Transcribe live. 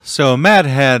So Matt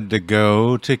had to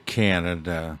go to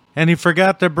Canada, and he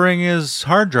forgot to bring his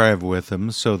hard drive with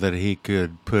him so that he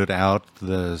could put out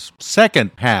the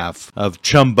second half of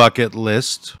Chum Bucket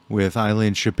List with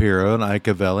Eileen Shapiro and Ike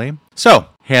Avelli. So,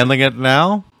 handling it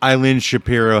now, Eileen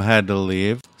Shapiro had to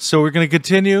leave, so we're going to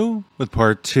continue with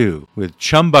part 2 with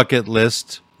Chum Bucket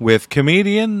List with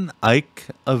comedian Ike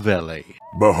Avelli.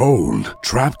 Behold,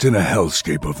 trapped in a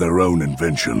hellscape of their own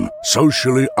invention,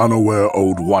 socially unaware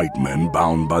old white men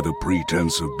bound by the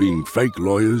pretense of being fake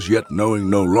lawyers yet knowing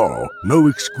no law, no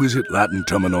exquisite Latin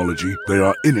terminology, they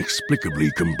are inexplicably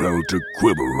compelled to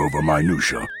quibble over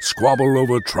minutia, squabble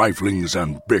over triflings,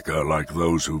 and bicker like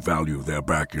those who value their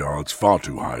backyards far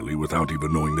too highly without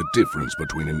even knowing the difference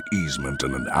between an easement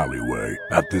and an alleyway.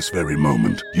 At this very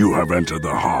moment, you have entered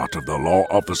the heart of the law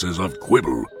offices of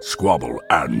quibble, squabble,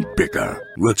 and bicker.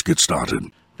 Let's get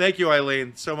started. Thank you,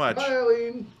 Eileen, so much. Bye,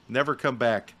 Eileen. Never come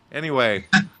back. Anyway.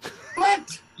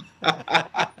 What?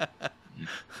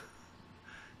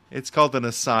 It's called an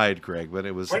aside, Greg, but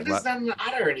it was... Brenda's not an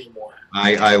otter anymore.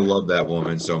 I love that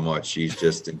woman so much. She's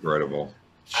just incredible.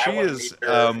 She is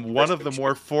one of the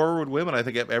more forward women I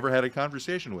think I've ever had a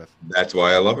conversation with. That's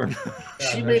why I love her.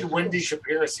 She made Wendy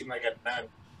Shapiro seem like a nun.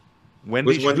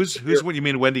 Wendy? Who's Who's what you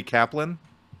mean, Wendy Kaplan?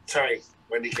 Sorry,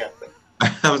 Wendy Kaplan.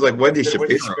 I was like, Wendy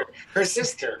Shapiro. Her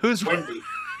sister. Who's Wendy?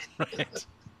 Right.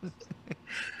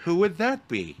 Who would that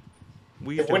be?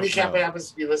 If Wendy Kaplan happens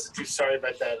to be listened to, sorry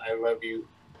about that. I love you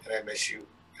and I miss you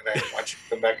and I want you to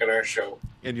come back on our show.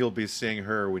 And you'll be seeing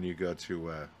her when you go to New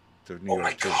York. Oh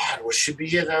my God! Will she be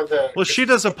at the? Well, she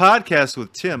does a podcast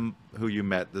with Tim, who you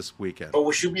met this weekend. But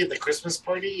will she be at the Christmas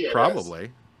party?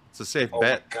 Probably. It's a safe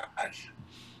bet. Oh my God!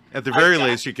 At the very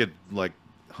least, you could hunt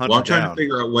Well, I'm her trying down. to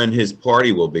figure out when his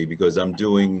party will be because I'm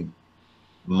doing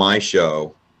my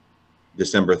show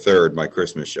December 3rd, my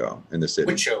Christmas show in the city.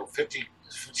 Which show? 50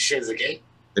 Shades of Gay?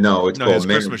 No, it's No, called his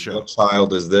Mary, Christmas show. What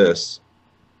Child Is This?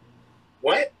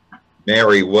 What?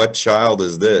 Mary, what child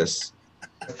is this?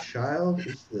 What child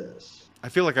is this? I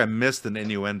feel like I missed an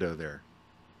innuendo there.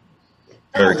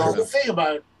 Very The whole cool. thing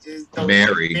about is the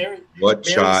Mary, what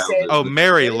child said- is Oh, this?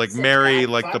 Mary, Mary like said Mary, God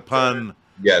like the fucked pun.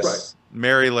 Yes,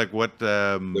 Mary, like what?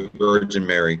 the Virgin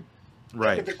Mary.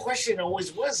 Right. But the question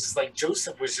always was, is like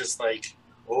Joseph was just like,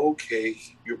 okay,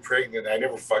 you're pregnant. I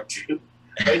never fucked you.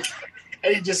 Like,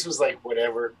 and he just was like,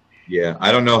 whatever. Yeah,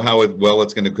 I don't know how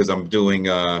it's going to, because I'm doing,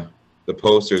 the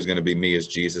poster is going to be me as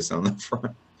Jesus on the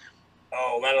front.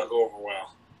 Oh, that'll go over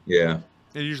well. Yeah.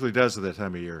 It usually does at that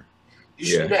time of year. You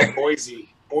should Yeah. have met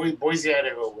Boise. Boise,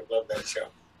 Idaho would love that show.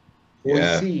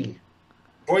 Yeah. Boise.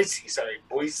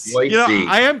 Boise. White You know, Sea.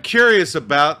 I am curious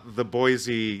about the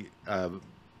Boise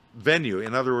venue.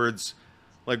 In other words,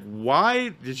 why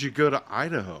did you go to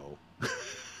Idaho?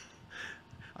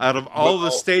 Out of all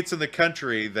the states in the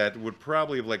country that would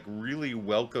probably have really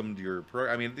welcomed your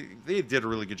program. I mean, they did a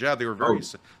really good job. They were very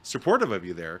supportive of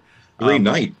you there. 3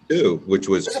 night too, which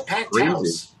was It was a packed crazy.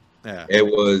 house. Yeah. It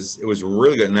was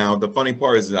really good. Now the funny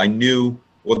part is that I knew.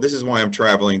 Well, this is why I'm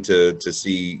traveling to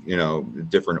see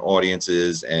different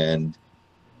audiences, and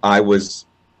I was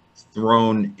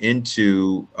thrown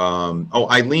into.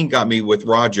 Eileen got me with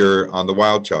Roger on the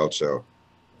Wild Child show,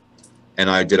 and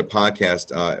I did a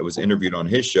podcast. I was interviewed on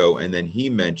his show, and then he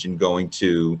mentioned going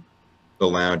to the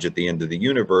lounge at the end of the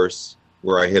universe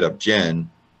where I hit up Jen,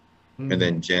 and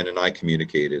then Jen and I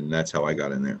communicated, and that's how I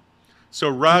got in there. So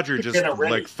Roger just Get it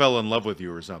ready. fell in love with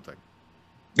you or something.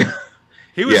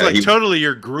 He was Yeah, totally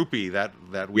your groupie that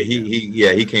weekend.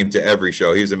 He came to every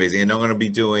show. He was amazing. And I'm going to be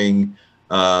doing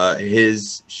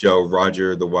his show,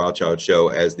 Roger the Wild Child show,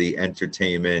 as the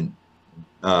entertainment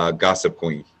gossip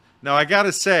queen. Now I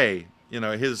gotta say,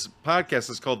 his podcast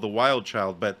is called The Wild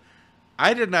Child, but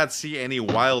I did not see any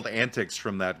wild antics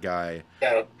from that guy,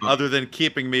 Yeah. other than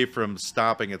keeping me from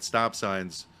stopping at stop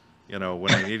signs,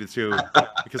 when I needed to,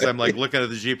 because I'm looking at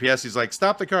the GPS. He's like,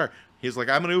 "Stop the car." He's like,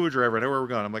 "I'm an Uber driver. I know where we're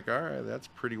going." I'm like, "All right, that's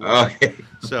pretty well." Okay.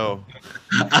 So,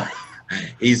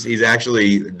 he's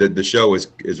actually the show is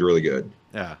really good.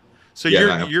 yeah. So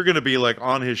Yeah, you're going to be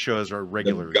on his show as a The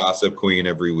regular, gossip queen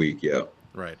every week. Yeah.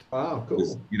 right? Wow,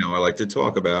 'Cause, cool. I like to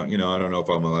talk about. I don't know if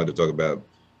I'm allowed to talk about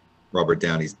Robert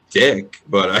Downey's dick,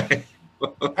 but I.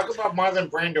 Talk about Marlon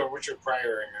Brando and Richard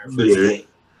Pryor in our first date.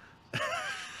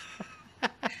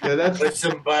 Yeah, With that's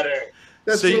some butter.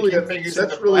 that's So you- really Fingers in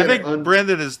that's the really I think an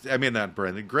not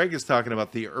Brandon. Greg is talking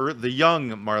about the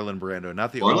young Marlon Brando,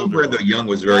 not the Marlon older Brando one. Young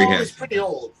was very He's handsome. pretty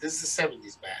old. This is the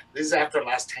 70s, man. This is after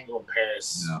Last Tango in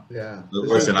Paris. No. yeah.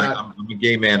 Listen, I'm a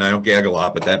gay man. I don't gag a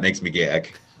lot, but that makes me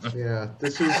gag.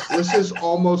 This is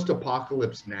almost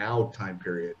apocalypse now time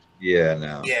period. Yeah,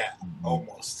 no. Yeah,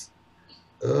 almost.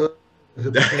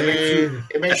 The pain.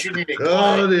 It makes you need to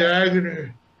Oh, the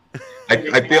agony.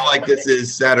 I feel like this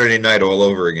is Saturday night all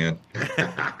over again.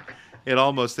 It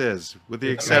almost is, with the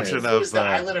exception It of was the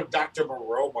island of Dr.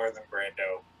 Moreau more than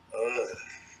Brando. Ugh.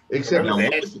 Except No,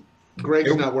 Remember what that? was-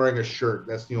 Greg's not wearing a shirt.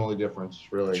 That's the only difference,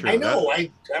 really. True. I know.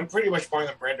 I'm pretty much more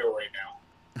than Brando right now.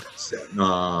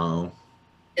 No.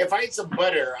 If I had some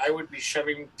butter, I would be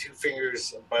shoving 2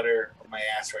 fingers of butter on my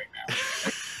ass right now.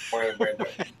 More than Brando.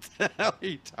 What the hell are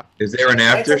you talking? Is there an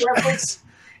That's after? a reference.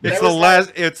 It's That the was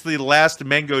last. It's the last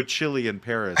mango chili in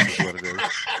Paris. Is what it is.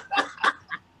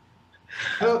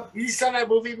 Oh, You saw that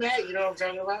movie, Matt? You know what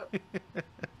I'm talking about?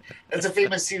 That's a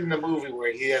famous scene in the movie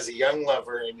where he has a young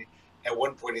lover, and at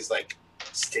one point he's like,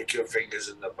 "Stick your fingers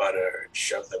in the butter and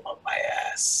shove them up my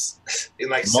ass." In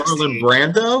like Marlon 16.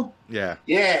 Brando? Yeah.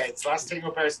 Yeah, it's Last Tango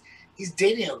in Paris. He's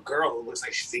dating a girl who looks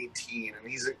like she's 18,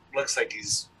 and looks like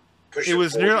he's pushing. It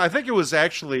was 40. near. I think it was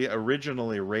actually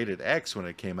originally rated X when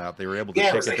it came out. They were able to Yeah,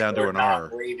 take was it like, down to or an R.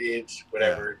 non-rated,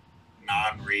 whatever,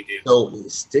 non-rated. So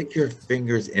stick your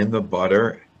fingers in the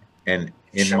butter and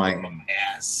in shove my. them up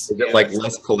ass. Is it Yeah, like that's-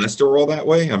 less cholesterol that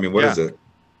way? I mean, what is Yeah. it?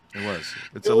 It was.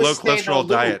 It's It a was low staying cholesterol on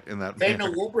diet in that. They had no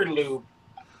Uber Lube.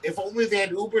 If only they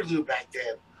had Uber Lube back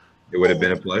then. It would have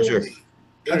been a Holy pleasure. moly.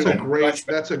 It that's would've a been great. much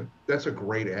better. That's a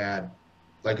great ad.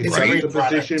 Like It's it's a right. great The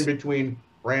position product. between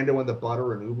Brando and the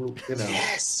butter and Uber. You know.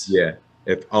 Yes. Yeah,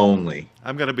 if only.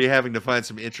 I'm going to be having to find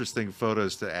some interesting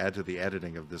photos to add to the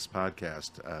editing of this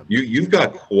podcast. You've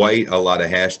got quite a lot of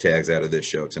hashtags out of this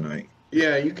show tonight.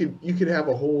 Yeah, you could have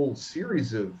a whole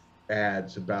series of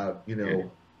ads about Yeah.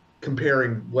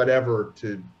 comparing whatever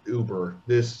to Uber.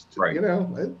 This, to, Right.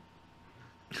 I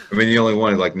I mean, the only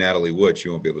one is like Natalie Wood. She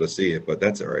won't be able to see it, but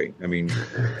that's all right. I mean,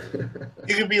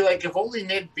 You could be like, if only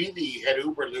Ned Beatty had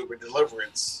Uber Lube and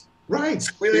Deliverance. right.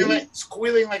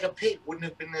 Squealing like a pig wouldn't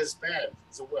have been as bad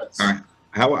as it was. all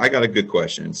right. I got a good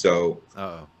question. So,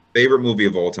 Oh, favorite movie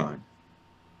of all time?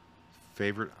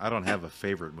 favorite? I don't have a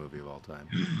favorite movie of all time.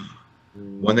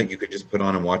 One that you could just put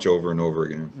on and watch over and over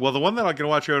again. Well, the one that I can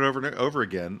watch over and over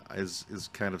again is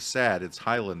kind of sad. It's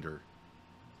Highlander.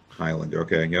 Highlander.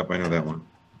 Okay. Yep, I know that one.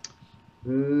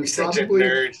 You're such a Probably,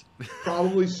 nerd.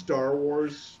 probably Star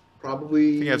Wars. I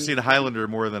Probably. think I've seen Highlander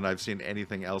more than I've seen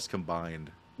anything else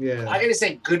combined. Yeah, I gotta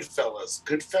say, Goodfellas.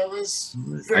 Goodfellas.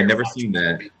 I never Very seen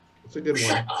that. watchable. it's a good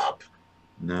Shut one. up.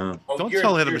 No. Oh, Don't you're-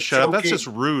 tell him you're to shut up. That's joking. just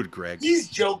rude, Greg. He's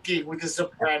joking with the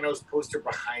Sopranos poster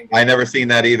behind him. I never seen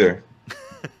that either.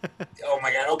 Oh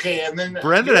my god. Okay, and then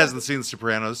Brendan you know, hasn't seen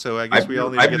Sopranos, so I guess we all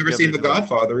need to I've get never together seen The to do that.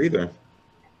 Godfather either.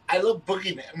 I love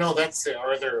Boogie Nights. No, that's the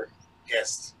other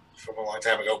guest from a long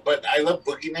time ago. But I love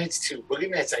Boogie Nights too. Boogie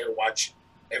Nights I can watch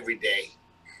every day.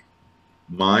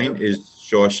 Mine is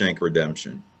Shawshank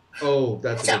Redemption. Oh,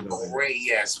 that's It's a a good movie. great,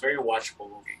 yes, very watchable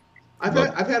movie.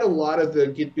 I've had a lot of the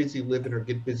Get Busy Living or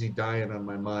Get Busy Dying on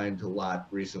my mind a lot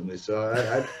recently, so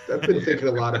I've been thinking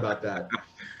a lot about that.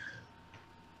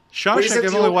 Shawshank it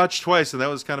I've only feel- watched twice, and that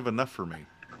was kind of enough for me.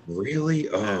 Really?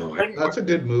 Oh, That's a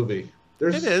good movie.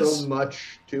 There's It is. so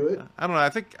much to it. I don't know.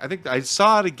 I think I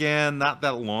saw it again not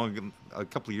that long, a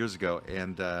couple of years ago,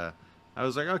 and I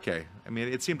was like, okay. I mean,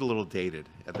 it seemed a little dated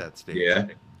at that stage. yeah.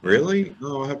 Really?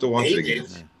 No, I'll have to watch it Dated.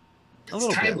 again. A It's little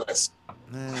bit. timeless.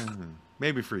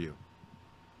 Maybe for you.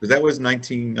 Because that was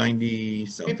 1990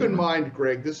 something. Keep in mind,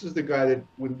 Greg, this is the guy that,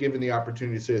 when given the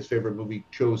opportunity to say his favorite movie,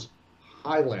 chose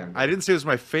Highlander. I didn't say it was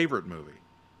my favorite movie.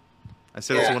 I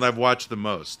said it's Yeah. the one I've watched the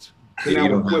most. So Yeah, now you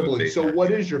we're don't have a quibbling. So favorite.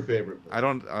 what is your favorite movie? I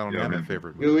don't Yeah, have a man.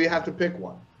 favorite You movie. have to pick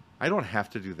one. I don't have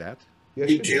to do that. Yes,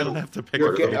 You you do. I don't have to pick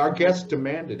Your a gu- favorite. our guest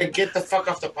demanded Hey, it. get the fuck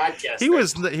off the podcast. He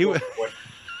was he was.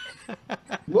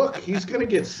 Look, he's going to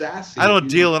get sassy. I don't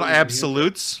if you deal in don't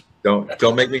absolutes.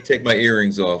 Don't make me take my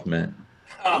earrings off, man.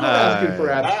 I'm not asking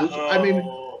for Uh, absolutes. I mean,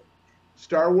 Uh-oh.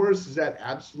 Star Wars, is that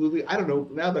absolutely? I don't know.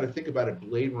 Now that I think about it,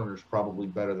 Blade Runner is probably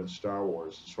better than Star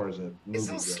Wars as far as a movie It's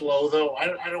so goes. slow though. I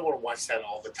don't want to watch that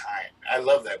all the time. I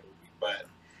love that movie, but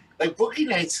like Boogie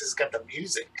Nights has got the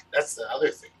music. That's the other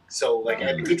thing. So like,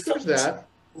 and There's Goodfellas, that.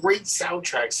 great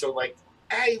soundtrack. So like,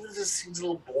 even if this seems a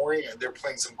little boring, and they're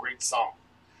playing some great song.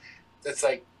 That's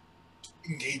like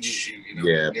engages you. You know.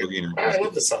 Yeah, And Boogie Nights. I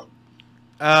love the song.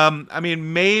 I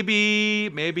mean,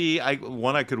 maybe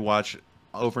I could watch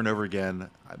over and over again.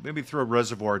 Maybe throw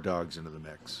Reservoir Dogs into the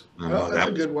mix. Oh, that's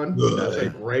a good one. good. That's a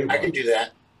great I can one. do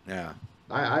that. Yeah.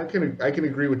 I can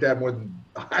agree with that more than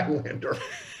Highlander.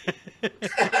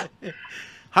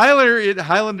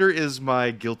 Highlander is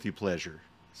my guilty pleasure.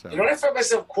 So You know what I find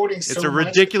myself quoting it's so a much?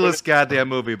 ridiculous goddamn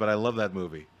movie, but I love that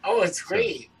movie. Oh, it's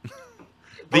great. The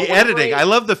But editing, whenever I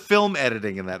love the film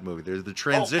editing in that movie. There's the Oh,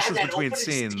 transitions God, that between opening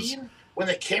scenes. scene when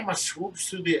the camera swoops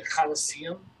through the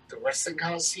Coliseum. the wrestling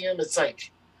Coliseum. It's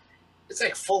like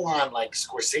full on like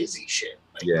Scorsese shit.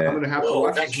 Like, I'm Yeah. gonna have to whoa,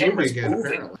 watch that this movie camera's again.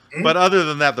 moving. Apparently, But other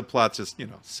than that, the plot's just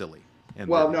silly. And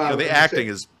Well, no, I was the gonna acting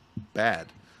say- is bad.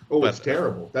 oh, it's But-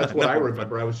 terrible. That's what I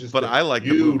remember. I was just, but like, I like the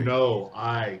you movie. know,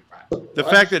 The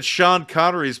fact that Sean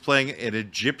Connery is playing an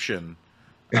Egyptian,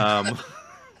 and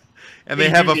they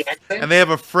Can have you a do the accent? and they have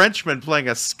a Frenchman playing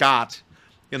a Scot,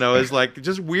 is like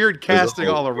just weird casting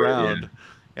all weird, around, yeah.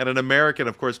 and an American,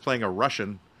 of course, playing a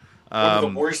Russian. One of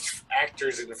the worst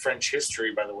actors in French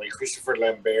history, by the way, Christopher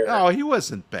Lambert. Oh, he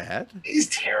wasn't bad. He's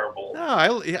terrible.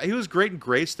 No, he was great in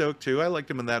Greystoke too. I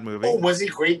liked him in that movie. Oh, was he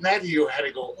great in that? You had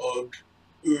to go,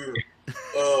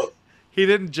 He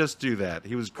didn't just do that.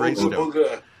 He was Greystoke.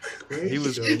 ooga. He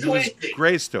was Greystoke.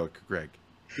 Greystoke, Greg.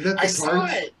 Is that the I saw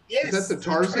Tarzan? it. Yes. Is that the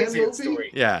Tarzan movie?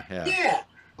 Story. Yeah. Yeah.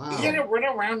 Wow. He had to run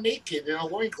around naked in a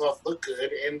loincloth, look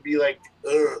good, and be like,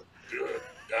 ugh.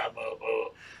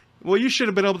 Well, you should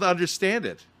have been able to understand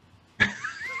it.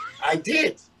 I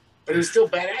did. But it was still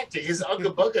bad acting. His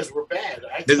Ugga Buggas were bad.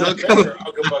 I His thought Ugga- better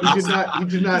Ugga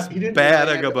Buggas. He didn't Bad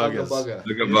land Ugga Buggas.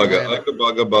 Ugga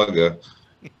Ugga bugga.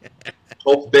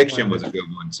 Pulp Fiction was a good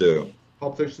one too.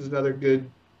 Pulp Fiction is another good.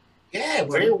 Yeah,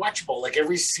 very watchable. Like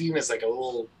every scene is like a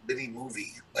little mini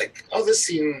movie. Like, oh, this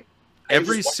scene. I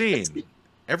Every just watched that scene,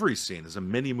 every scene is a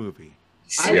mini movie.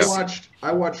 I Seriously.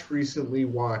 recently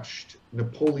watched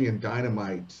Napoleon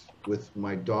Dynamite with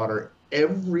my daughter.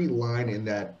 Every line in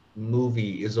that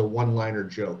movie is a one-liner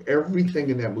joke. Everything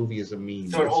in that movie is a meme.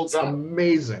 So it holds It's up.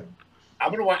 amazing.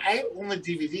 I'm gonna watch. I own the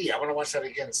DVD. I want to watch that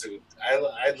again soon.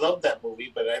 I love that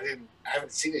movie, but I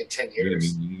haven't seen it in 10 Yeah,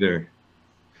 years. me neither.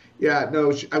 Yeah,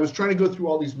 no, I was trying to go through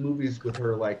all these movies with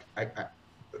her. Like,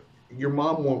 your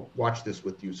mom won't watch this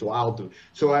with you, so I'll do.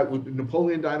 So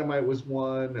Napoleon Dynamite was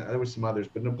one. There was some others,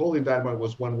 but Napoleon Dynamite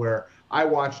was one where I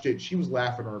watched it. She was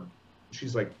laughing, or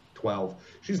she's like 12.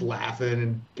 She's laughing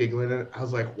and giggling, and I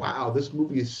was like, "Wow, this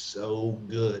movie is so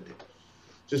good."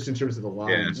 Just in terms of the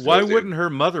lines. Yeah. Why So- wouldn't her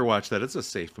mother watch that? It's a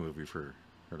safe movie for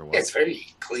her to watch. It's very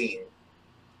clean.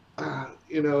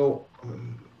 You know,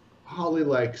 Holly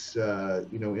likes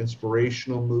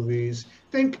inspirational movies.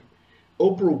 Think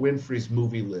Oprah Winfrey's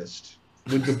movie list.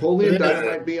 Would Napoleon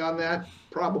Dynamite be on that?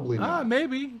 Probably not.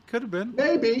 Maybe could have been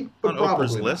Maybe, but on probably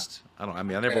Oprah's not. list. I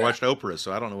never Yeah. watched Oprah,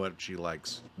 so I don't know what she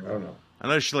likes. I don't know. I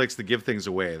know she likes to give things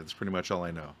away. That's pretty much all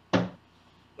I know.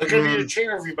 Look under your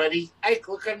chair, everybody. Ike,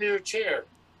 look under your chair.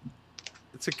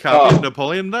 It's a copy Oh. of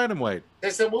Napoleon Dynamite.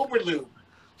 There's some Uber Lube.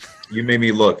 You made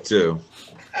me look too.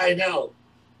 I know.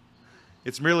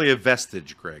 It's merely a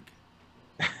vestige, Greg.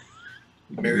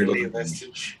 Merely a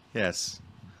vestige. Yes,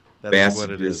 that's what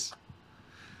it is.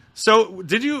 So,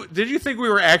 did you think we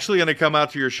were actually going to come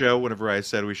out to your show whenever I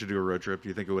said we should do a road trip? Do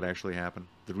you think it would actually happen?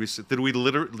 Did we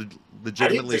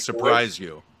legitimately think it surprise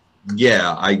you?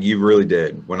 Yeah, you really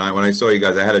did. When I saw you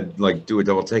guys, I had to like do a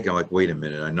double take. I'm like, wait a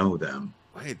minute, I know them.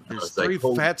 Wait, there's was like, three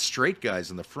holy- fat straight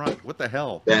guys in the front. What the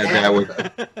hell? That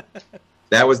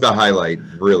was the highlight.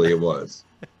 Really, it was.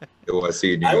 It was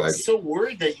seeing you I guys. was so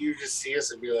worried that you just see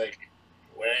us and be like,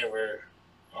 whatever.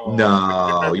 Oh,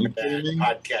 No, you that kidding me?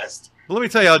 podcast. Well, let me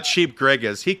tell you how cheap Greg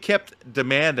is. He kept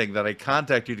demanding that I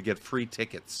contact you to get free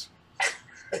tickets.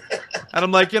 And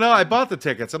I'm like, I bought the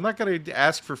tickets. I'm not going to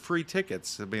ask for free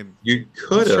tickets. I mean, You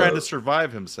could he's trying to have.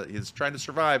 survive himself. He's trying to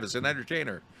survive as an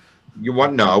entertainer. You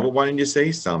want no? But why didn't you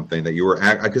say something that you were?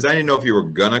 Because I didn't know if you were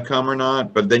gonna come or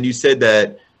not. But then you said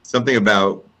that something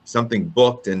about something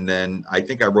booked, and then I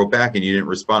think I wrote back and you didn't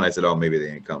respond. I said, "Oh, maybe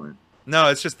they ain't coming." No,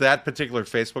 it's just that particular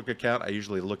Facebook account I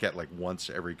usually look at like once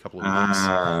every couple of weeks.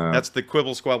 Ah. That's the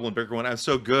Quibble, Squabble, and Bicker one. I'm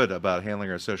so good about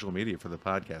handling our social media for the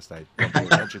podcast. I don't pay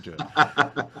attention to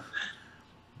it.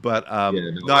 But Yeah,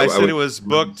 no, I I said would- it was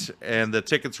booked and the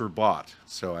tickets were bought.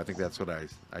 So I think that's what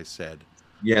I said.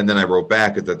 Yeah, and then I wrote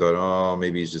back because I thought, "Oh,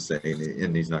 maybe he's just saying it,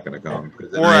 and he's not gonna come."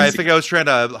 Or I think I was trying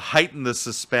to heighten the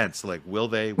suspense. Like, will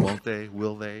they? Won't they?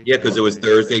 Will they? Yeah, because it was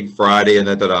Thursday, Friday, and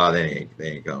I thought, "Oh, they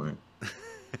ain't coming."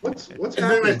 What's And then the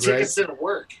happening, Greg? tickets didn't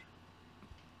work.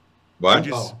 What?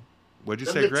 What'd you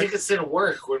Then say, the Greg? tickets didn't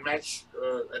work. When Matt,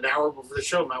 an hour before the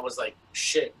show, Matt was like,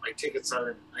 shit, my tickets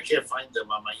aren't, I can't find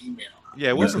them on my email. Yeah,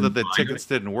 it wasn't that the Find tickets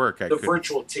didn't work. I The couldn't,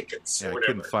 virtual tickets yeah, or I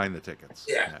whatever. couldn't find the tickets.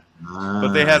 Yeah. But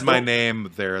they had my So-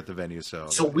 name there at the venue, so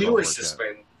So it we all were worked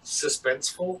out.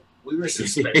 suspenseful. We were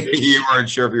suspended. You weren't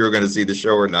sure if you were going to see the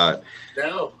show or not.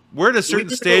 No. We're at a certain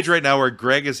did stage go- right now where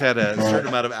Greg has had a certain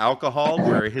amount of alcohol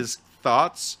where his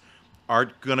thoughts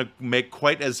aren't going to make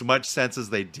quite as much sense as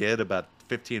they did about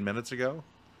 15 minutes ago.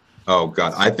 Oh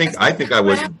God, I think I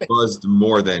was buzzed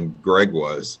more than Greg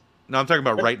was. No, I'm talking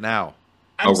about right now.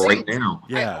 I'm Right saying- now.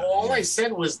 Yeah. All I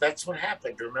said was that's what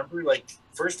happened. Remember, like,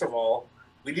 first of all,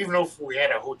 we didn't even know if we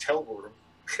had a hotel room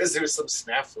because there was some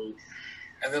snafu.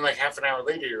 And then like half an hour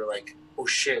later, you're like, oh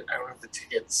shit, I don't have the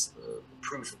tickets,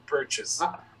 proof of purchase.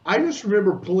 I just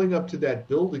remember pulling up to that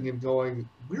building and going,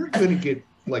 we're going to get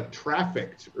like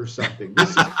trafficked or something.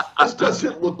 This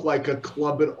doesn't look like a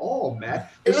club at all,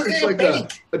 Matt. This is like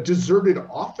a deserted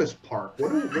office park.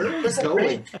 Where are we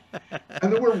going?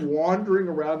 And then we're wandering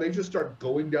around. They just start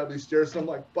going down these stairs. And I'm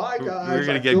like, bye, guys. We're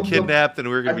going to get kidnapped and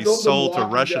we're going to be sold to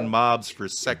Russian mobs for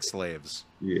sex slaves.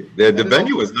 Yeah. The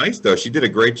venue was nice, though. She did a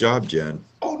great job, Jen.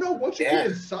 Oh, no. Once you get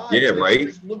inside, right?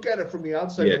 Just look at it from the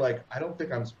outside. You're like, I don't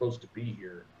think I'm supposed to be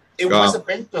here. It was a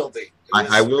bank building.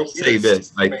 I will say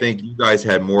this. I think you guys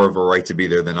had more of a right to be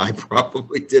there than I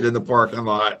probably did in the parking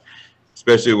lot,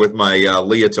 especially with my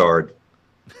leotard.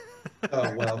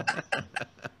 Oh, well.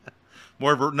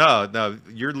 No,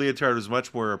 your leotard was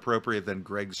much more appropriate than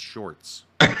Greg's shorts.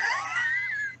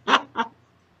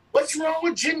 What's wrong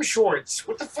with gym shorts?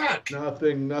 What the fuck?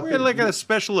 Nothing. We're like at a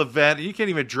special event. You can't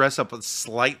even dress up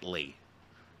slightly.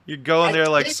 You're going there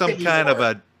like some kind of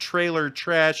a trailer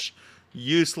trash,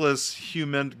 useless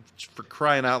human, for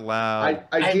crying out loud.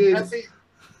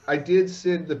 I did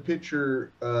send the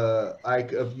picture,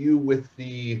 Ike, of you with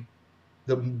the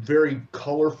very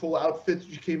colorful outfit that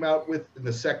you came out with in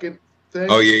the second thing.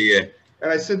 Oh yeah. And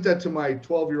I sent that to my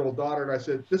 12-year-old daughter, and I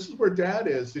said, "This is where Dad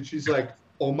is," and she's like,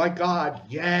 "Oh my God,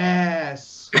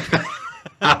 yes!"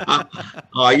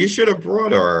 Oh, you should have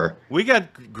brought her. We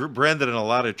got Brendan in a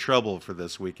lot of trouble for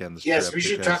this weekend's trip. Yes, we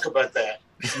should talk about that.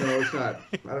 No, it's not.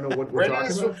 I don't know what we're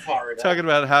talking about. Talking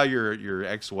about how your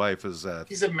ex-wife is.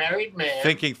 He's a married man.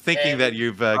 Thinking that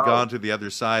you've gone to the other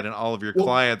side, and all of your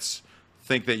clients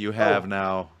think that you have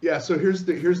now. Yeah. So here's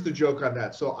the joke on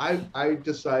that. So I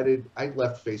decided I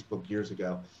left Facebook years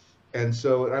ago, and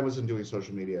so I wasn't doing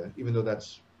social media, even though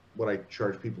that's what I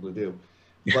charge people to do.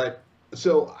 But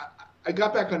so I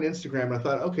got back on Instagram and I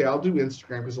thought, okay, I'll do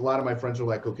Instagram because a lot of my friends are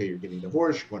like, okay, you're getting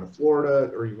divorced, you're going to Florida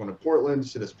or you're going to Portland,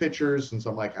 send us pictures. And so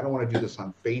I'm like, I don't want to do this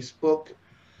on Facebook.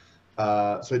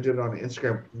 So I did it on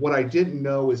Instagram. What I didn't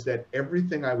know is that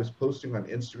everything I was posting on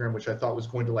Instagram, which I thought was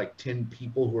going to like 10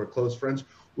 people who are close friends,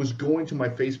 was going to my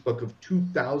Facebook of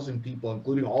 2,000 people,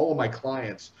 including all of my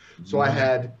clients. So I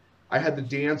had the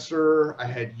dancer, I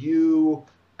had you,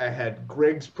 I had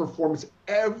Greg's performance.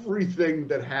 Everything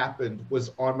that happened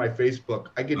was on my Facebook.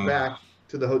 I get back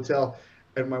to the hotel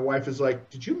and my wife is like,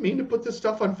 "Did you mean to put this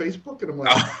stuff on Facebook?" And I'm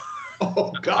like,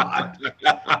 "Oh God."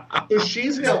 So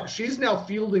she's now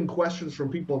fielding questions from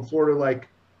people in Florida like,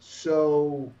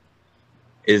 "So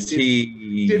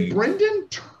did Brendan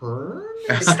turn?"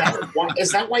 Is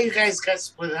that why you guys got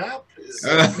split up?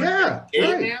 Yeah.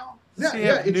 Right. Now?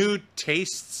 Yeah. New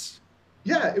tastes.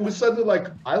 Yeah, it was suddenly like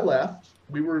I left.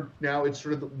 It's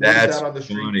sort of that's out on the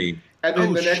street. Funny. And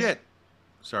then the next, shit.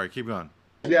 Sorry, keep going.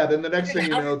 Yeah, then the next thing you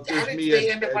know, how there's did me they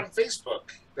end up on Facebook?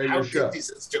 How show. did these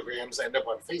Instagrams end up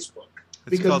on Facebook?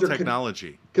 It's called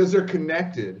technology. Because they're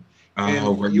connected.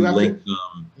 Oh, where you link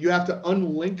them. You have to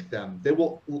unlink them. They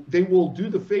will do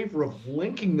the favor of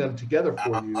linking them together for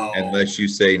you. Unless you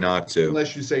say not to.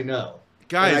 Unless you say no.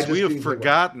 Guys, we have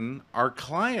forgotten our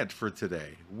client for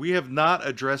today. We have not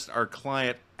addressed our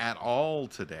client at all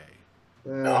today.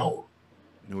 No,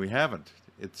 we haven't.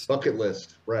 It's bucket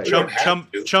list, right?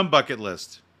 Chum bucket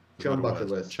list. Chum bucket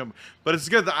list. But it's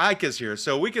good that Ike is here,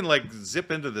 so we can like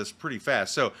zip into this pretty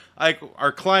fast. So, Ike,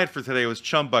 our client for today was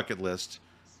Chum Bucket List.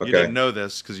 You didn't know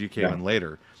this because you came in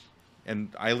later, and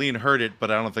Eileen heard it,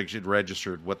 but I don't think she'd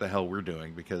registered what the hell we're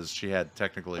doing because she had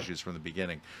technical issues from the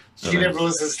beginning. So she never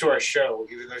listens to our show,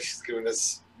 even though she's given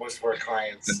us most of our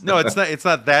clients. No, it's not. It's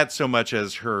not that so much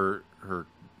as her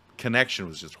connection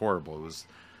was just horrible. It was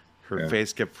her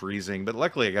face kept freezing, but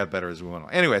luckily it got better as we went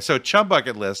on. Anyway, so Chum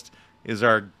Bucket List is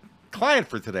our client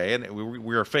for today, and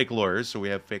we are fake lawyers, so we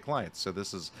have fake clients. So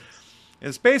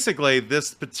it's basically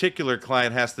this particular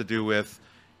client has to do with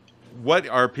what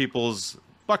are people's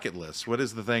bucket lists? What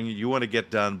is the thing you want to get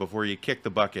done before you kick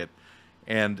the bucket?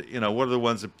 And what are the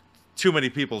ones that too many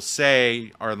people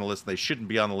say are on the list and they shouldn't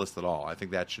be on the list at all? I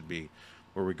think that should be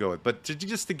where we go with. But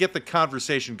just to get the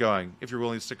conversation going, if you're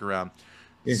willing to stick around,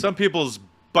 some people's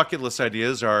bucket list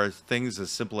ideas are things as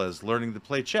simple as learning to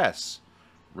play chess,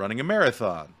 running a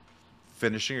marathon,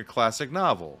 finishing a classic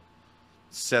novel,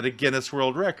 set a Guinness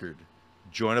World Record,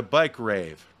 join a bike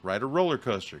rave, ride a roller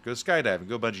coaster, go skydiving,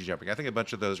 go bungee jumping. I think a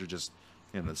bunch of those are just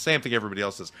the same thing everybody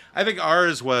else does. I think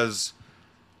ours was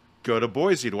go to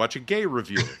Boise to watch a gay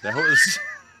review. That was...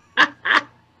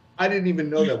 I didn't even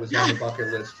know that was on the bucket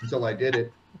list until I did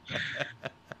it.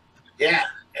 Yeah,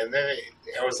 and then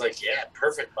I was like, yeah,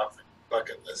 perfect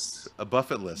bucket list. A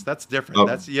buffet list. That's different.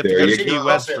 You have to go to Key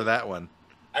West for that one.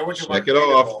 I went to Check it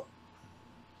off. Margaritaville.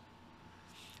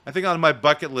 I think on my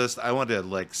bucket list, I want to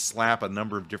like slap a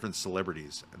number of different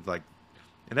celebrities. Like,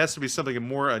 it has to be something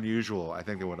more unusual, I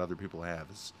think, than what other people have.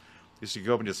 Is you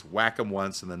go up and just whack them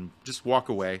once and then just walk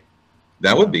away.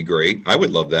 That would be great. I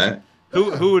would love that.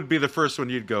 Who would be the first one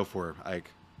you'd go for, Ike?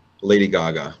 Lady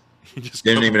Gaga. You just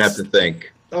Didn't go- even have to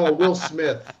think. Oh, Will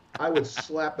Smith. I would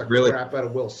slap the Really? crap out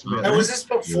of Will Smith. Now, was this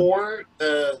before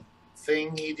the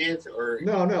thing he did, or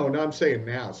No, I'm saying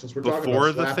now, since we're talking before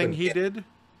about the slapping. thing he did.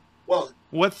 well,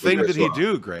 What thing Well, did he slap.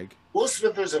 do, Greg? Will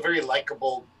Smith was a very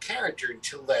likable character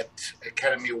until that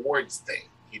Academy Awards thing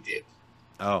he did.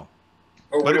 Oh,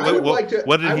 Or what, whatever. I would what- like to-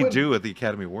 what did I he would- do at the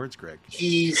Academy Awards, Greg?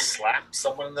 He slapped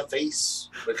someone in the face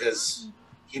because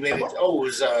he made it. Oh, it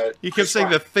was. You kept Chris saying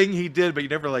the Rock. thing he did, but you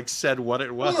never like said what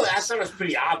it was. Well, I thought it was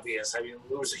pretty obvious. I mean,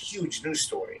 it was a huge news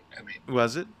story. I mean,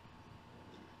 Was it?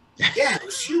 yeah, it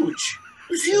was huge.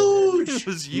 It was It huge.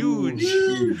 was huge.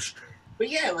 Huge. But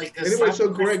yeah, like the Anyway, slap so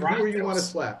of Chris Greg, Rock, who do you that want to was-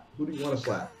 slap? Who do you want to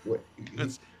slap? What?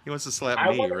 He wants to slap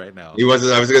I me wanna- right now. He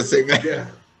wasn't. I was going to say that. Yeah.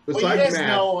 Well, you Besides guys Matt.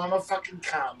 know I'm a fucking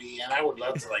commie, and I would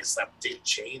love to like slap Dick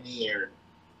Cheney or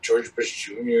George Bush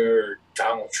Jr. or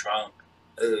Donald Trump.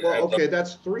 I'd Well, love- okay,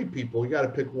 that's three people. You got to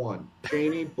pick one.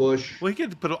 Cheney, Bush, Well, he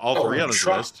could put all Oh, three on his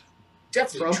Trump. list.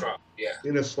 definitely Trump? Trump. Yeah.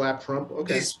 in a slap Trump.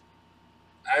 Okay. He's,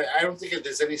 I don't think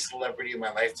there's any celebrity in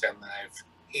my lifetime that I've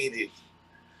hated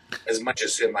as much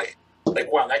as him. Like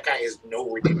wow, that guy has no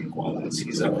redeeming qualities.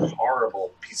 He's a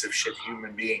horrible piece of shit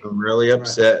human being. I'm really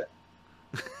upset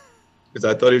because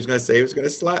I thought he was going to say he was going to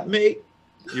slap me.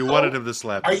 You wanted him to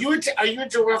slap Are you. you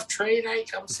into rough trade,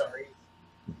 Ike? I'm sorry.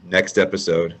 Next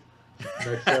episode.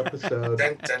 Next episode.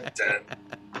 Dun, dun, dun.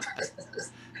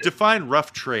 Define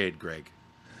rough trade, Greg.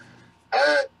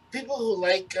 People who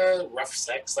like rough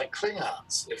sex, like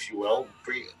Klingons, if you will.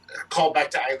 Call back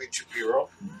to Eileen Shapiro.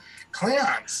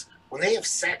 Klingons, when they have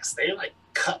sex, they like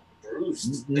cut and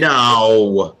bruised.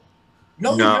 No.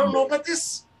 No, No. you don't know about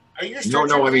this? Are you a Star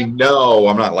No, I Trek mean, fan? no,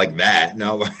 I'm not like that.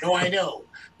 No. No, I know.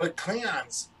 But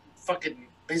Klingons fucking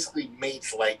basically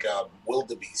mate like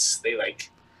wildebeests. They like,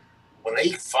 when they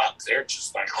fuck, they're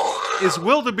just like. Is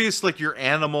wildebeest like your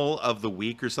animal of the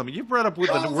week or something? You brought up with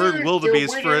the No, word they're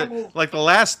wildebeest weird for animal. like the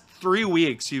last 3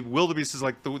 weeks. Wildebeest is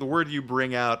like the word you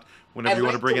bring out whenever you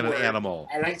want to like bring the in an word. animal.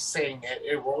 I like saying it.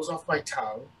 It rolls off my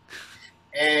tongue.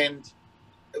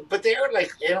 But they are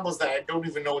like animals that I don't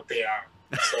even know what they are.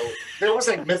 So they're almost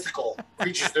like mythical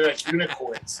creatures. They're like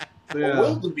unicorns. A Yeah.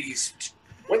 wildebeest.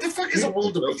 What the fuck is a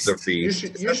wildebeest? You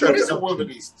should What is a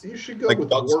wildebeest? You should go Like with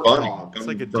Bugs Bunny. warthog. It's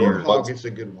like a From deer. Bugs- Warthog is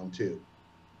a good one too.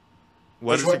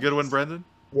 What Which is a one? good one, Brendan?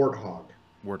 Warthog.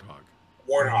 Warthog.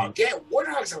 Warthog. Yeah,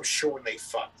 warthogs, I'm sure when they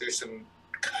fuck, there's some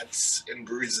cuts and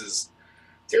bruises.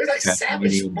 They're like That's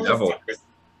savage the devil.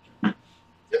 motherfuckers.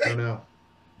 They're I like know.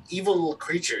 evil little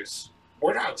creatures.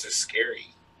 Warthogs are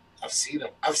scary. I've seen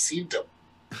them.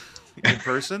 In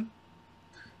person?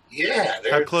 Yeah, How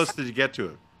they're close did you get to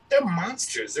it? they're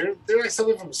monsters. They're like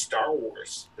something from Star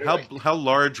Wars. They're How like how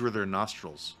large were their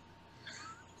nostrils?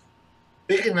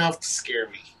 big enough to scare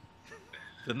me,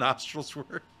 The nostrils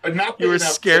were. but not big You were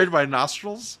enough. scared by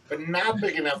nostrils? But not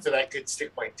big enough that I could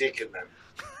stick my dick in them.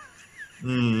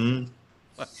 Mhm.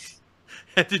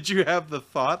 And did you have the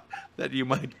thought that you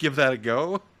might give that a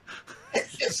go?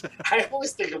 I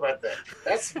always think about that.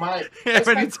 That's my. That's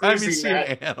my Every time you cruising, see man.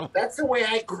 an animal. That's the way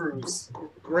I cruise.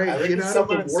 Greg, I think get out of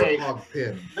the someone say- warthog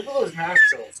pin. Look at those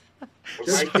nostrils. Was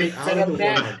Just my get dick out fit of up the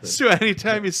that? warthog pin. So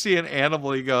anytime you see an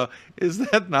animal, you go, "Is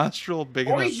that nostril big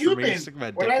Or enough for me to human. stick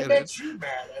my dick When I in it?" met you,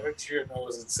 Matt, I went to your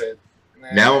nose and said,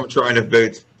 nah. Now I'm trying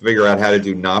to figure out how to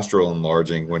do nostril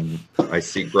enlarging when I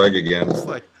see Greg again. It's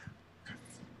like,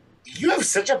 You have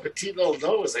such a petite little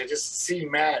nose. I just see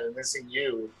Matt and missing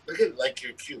you. Look at like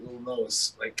your cute little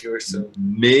nose. Like you're so.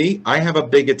 Me, I have a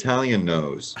big Italian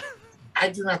nose. I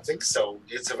do not think so.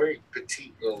 It's a very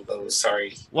petite little nose.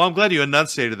 Sorry. well, I'm glad you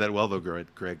enunciated that well, though,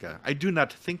 Greg. I do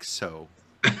not think so.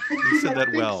 You said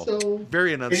that well. So,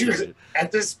 Very enunciated.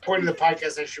 At this point in the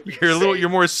podcast, I should be. You're a little. saying, You're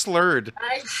more slurred.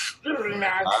 I do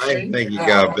not I think you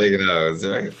got a big nose.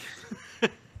 Right?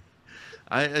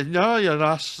 I know your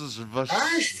nostrils.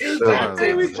 I still So- don't why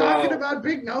are we think talking so. about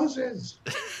big noses?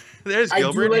 There's I do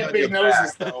Gilbert. like big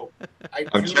noses, though.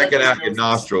 I'm checking out your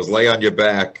nostrils. Lay on your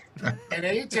back. And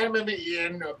anytime I'm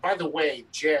in, by the way,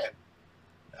 Jed,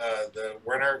 the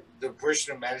runner, the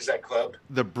person who managed that club,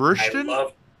 The I Burston.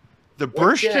 love. The What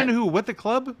Burston Jen? who? What the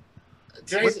club?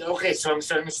 Okay, so I'm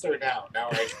starting to start now. Now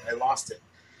I lost it.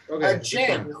 Okay.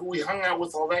 Jen, who we hung out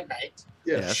with all that night,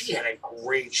 Yes. she had a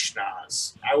great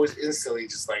schnoz. I was instantly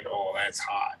just like, oh, that's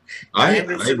hot. I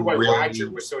understood why Roger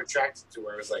really, was so attracted to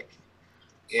her. I was like,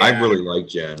 Yeah. I really like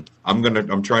Jen. I'm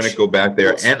trying to go back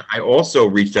there, and I also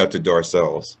reached out to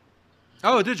Darcells.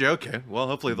 Oh, did you? Okay. Well,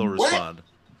 hopefully they'll What? respond.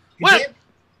 You What? did?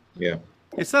 Yeah.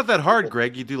 It's not that hard,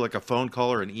 Greg. You do like a phone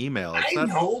call or an email. It's I not.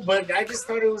 know, but I just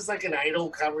thought it was like an idle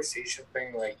conversation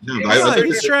thing. Like, No, yeah, I No, was-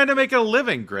 he's trying to make a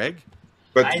living, Greg.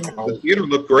 But I know. the theater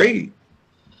looked great.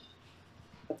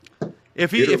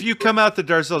 If you come out to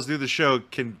Darcells do the show,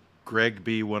 can Greg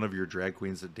be one of your drag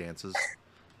queens that dances?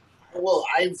 well,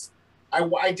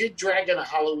 I did drag on a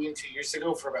Halloween 2 years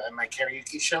ago for my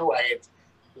karaoke show. I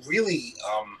had really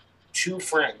two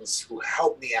friends who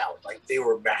helped me out. Like they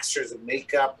were masters of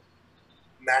makeup,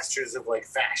 masters of like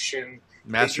fashion,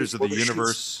 Masters of the photo shoots.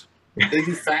 Universe.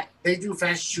 They do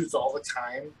fashion shoots all the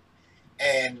time,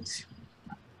 and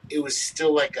it was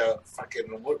still like a fucking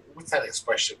what's that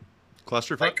expression?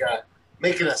 Clusterfuck? Like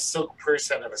making a silk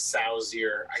purse out of a sow's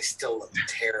ear. I still look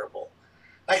terrible.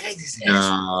 Like I had these extras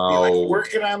like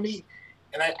working on me,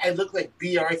 and I look like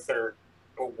B. Arthur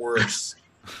or worse.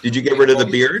 Did you get rid of the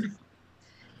beard?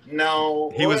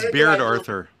 No, He was I Beard had a little-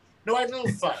 Arthur. No, I had a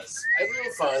little fuzz.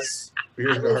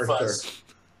 Beard I had a little Arthur. fuzz.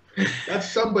 That's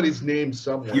somebody's name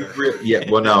somewhere. Yeah.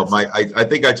 Well, no. I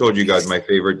think I told you guys my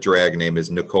favorite drag name is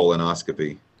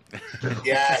Nicolonoscopy.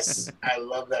 Yes, I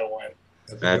love that one.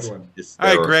 That's That's a good one. All right,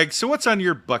 hysterical. Greg. So what's on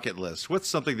your bucket list? What's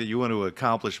something that you want to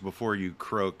accomplish before you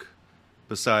croak?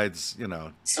 Besides,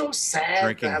 It's so sad.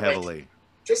 drinking that, like, heavily.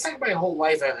 just like my whole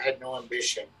life, I've had no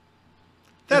ambition.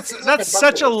 That's It's on my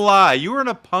such a bucket list. lie. You were in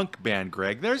a punk band,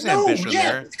 Greg. There's ambition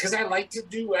there. because I like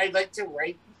to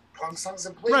write punk songs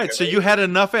and play. Right. them. So you had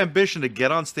enough ambition to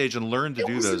get on stage and learn to It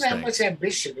do wasn't those that things. much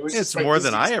ambition. It was It's just like, more this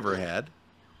than is- I ever had.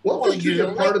 What Well, would you be the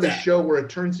didn't part like of the that. show where it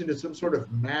turns into some sort of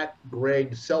Matt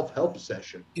Greg self-help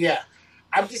session? Yeah,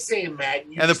 I'm just saying, Matt.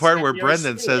 You And the just part had where your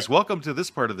Brendan spirit. says, "Welcome to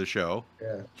this part of the show."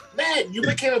 Yeah. Matt, you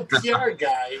became a PR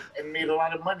guy and made a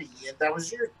lot of money, and that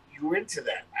was you were into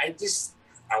that.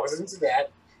 I was into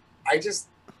that.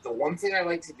 The one thing I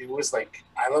like to do is like,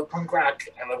 I love punk rock.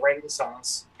 I love writing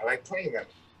songs. I like playing them.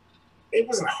 It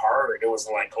wasn't hard. It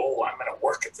wasn't like, oh, I'm going to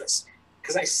work at this.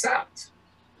 Because I sucked.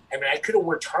 I mean, I could have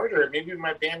worked harder. Maybe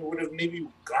my band would have maybe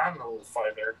gone a little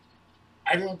farther.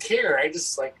 I didn't care. I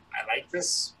just like, I like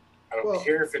this. I don't Well,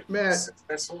 care if it's Matt,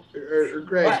 successful. Or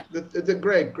Greg, What?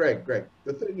 Greg.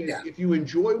 The thing is, Yeah. if you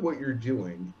enjoy what you're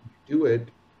doing, do it.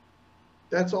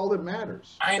 That's all that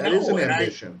matters. I That is know, an and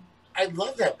ambition. I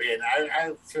love that band.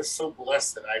 I feel so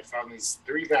blessed that I found these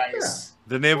three guys.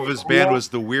 The name of his band was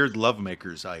the Weird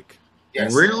Lovemakers, Ike.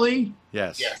 Yes. Really?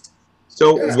 Yes. Yes.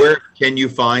 So Yeah. where can you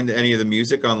find any of the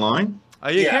music online?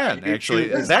 You Yeah, can you actually.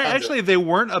 choose. Actually, they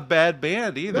weren't a bad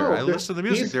band either. No, I listened to the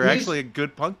music. he's- They're he's- actually a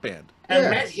good punk band. And Yeah.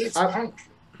 Matt hates I- punk.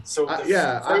 So I- the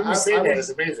yeah, for him I- to say I that was-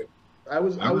 is amazing. I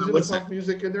was I'm into listening. punk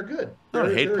music, and they're good. I don't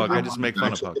They're- hate they're punk. I good. just make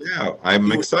fun of Check punk. it out.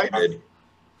 I'm excited.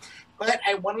 But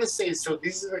I want to say, so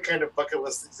these are the kind of bucket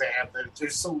list things I have that are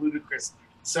so ludicrous.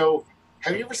 So,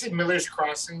 have you ever seen Miller's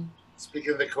Crossing?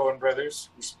 Speaking of the Coen brothers,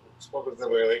 we spoke of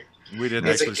them earlier. We didn't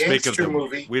It's a actually speak of gangster them.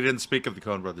 movie. We didn't speak of the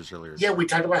Coen Brothers earlier. Yeah, we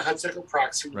talked about Hudsucker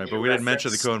Proxy. Right, but we didn't mention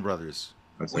the Coen Brothers.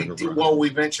 That's We never did, brought well, we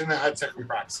mentioned the Hudsucker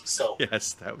Proxy. So,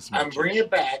 Yes, that was I'm mentioned. bringing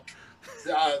it back.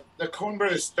 The Coen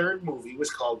Brothers' third movie was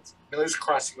called Miller's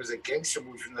Crossing. It was a gangster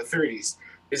movie from the 30s.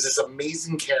 There's this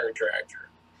amazing character actor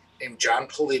named John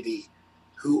Politi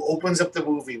who opens up the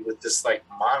movie with this like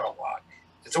monologue.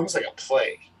 It's almost like a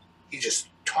play. He just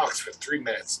talks for 3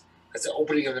 minutes. That's the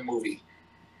opening of the movie.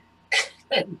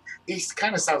 And he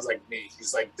kind of sounds like me.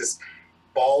 He's like this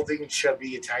balding, chubby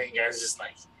Italian guy who's just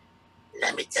like,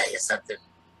 let me tell you something,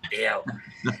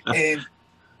 and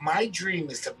my dream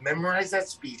is to memorize that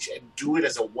speech and do it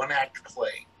as a one-act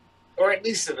play, or at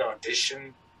least an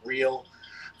audition reel.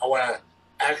 I want to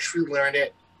actually learn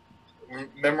it,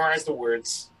 memorize the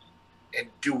words, and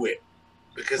do it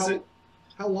because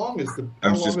How long is the? I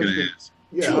how was just long going is to the- ask.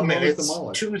 Yeah, two how long is minutes. the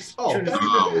monologue? Two, Oh, two- that's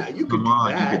Oh, yeah, you can come do on.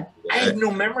 You that. can do I that. have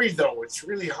no memory though. It's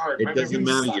really hard. My It doesn't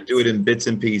memory matter. You sucks. do it in bits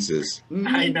and pieces. Mhm.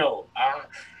 I know.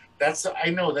 I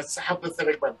know. That's how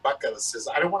pathetic my bucket list is.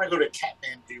 I don't want to go to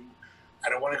Kathmandu. I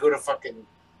don't want to go to fucking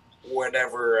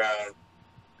whatever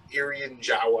Irian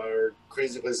Jawa or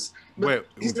crazy places. Wait,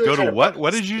 These are the go to kind of what? bucket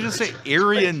What lists. did you just say?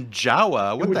 Irian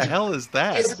Jawa? What Would the you- hell is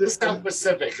that? It's in the South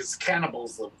Pacific. It's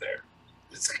cannibals live there.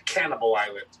 It's a cannibal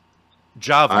island.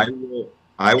 Java.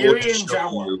 I will Irian show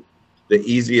Jawa. you the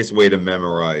easiest way to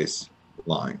memorize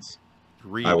lines.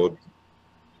 Read. I will.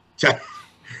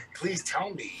 Please tell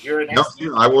me. You're an No,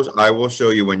 expert. I will show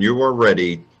you when you are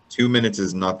ready. 2 minutes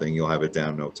is nothing. You'll have it down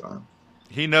in no time.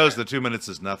 He knows that 2 minutes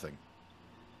is nothing.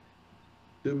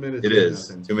 2 minutes. It is.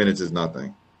 nothing. 2 minutes is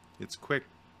nothing. It's quick,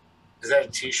 Is that a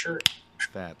T-shirt?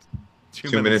 fat.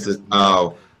 2 minutes is.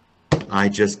 Oh, I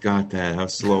just got that. How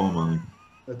slow am I?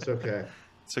 That's okay.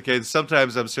 It's okay.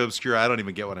 Sometimes I'm so obscure I don't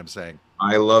even get what I'm saying.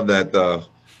 I love that though.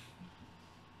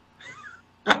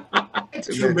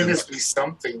 2 minutes be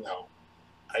something though.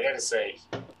 I gotta say.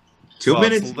 2 Well,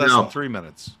 minutes? it's less No. than 3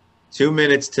 minutes. 2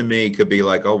 minutes to me could be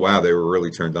like, oh wow, they were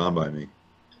really turned on by me.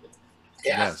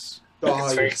 Yeah. Yes.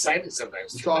 It's very exciting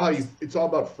sometimes. It's all how you. It's all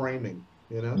about framing.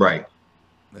 You know. Right.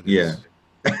 It Yeah.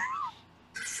 is.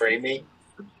 Framing.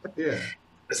 Yeah.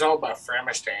 It's all about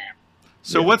Framistan.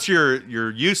 So Yeah. what's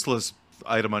your useless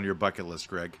item on your bucket list,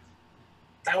 Greg?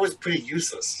 That was pretty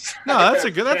useless. No, that's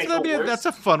a good. Can I go worse? That's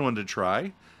a fun one to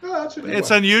try. No, that's a good It's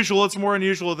one. unusual. It's more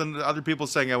unusual than other people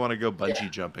saying I want to go bungee Yeah.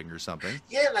 jumping or something.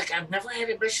 Yeah, like I've never had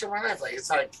a mission in my life. Like it's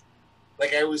like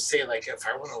I always say, like if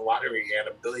I won the lottery and had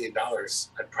 $1 billion,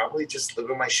 I'd probably just live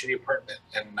in my shitty apartment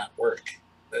and not work.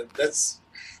 That's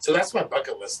my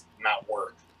bucket list. Not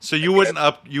work. So you wouldn't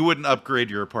upgrade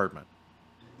your apartment.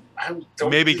 I don't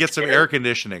Maybe really get some care. air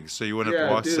conditioning so you wouldn't have to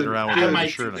Yeah, walk sit dude. around with I your might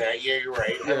do shirt on. that. Yeah, you're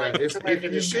right. Yeah, I might get some air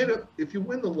conditioning. if you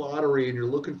win the lottery and you're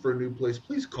looking for a new place,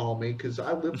 please call me because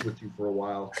I lived with you for a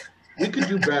while. We could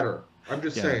do better. I'm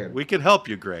just Yeah, saying. we could help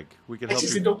you, Greg. We could I help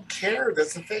just you. don't care.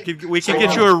 That's the thing. We could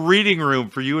get you a reading room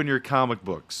for you and your comic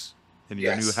books in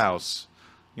your Yes. new house.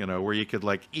 You know, where you could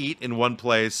like eat in one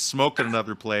place, smoke in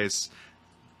another place,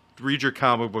 read your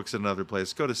comic books in another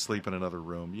place, go to sleep in another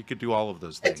room. You could do all of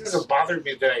those It things. doesn't bother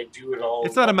me that I do it all.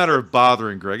 It's not a matter of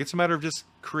bothering, Greg. It's a matter of just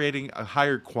creating a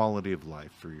higher quality of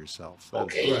life for yourself.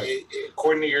 Okay, Right.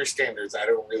 according to your standards, I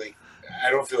don't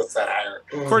feel it's that higher.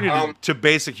 According Um, to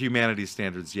basic humanity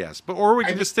standards, yes. Or we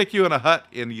can just stick you in a hut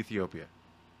in Ethiopia.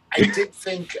 I did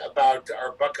think about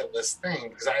our bucket list thing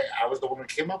because I was the one who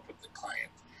came up with the client,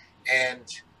 and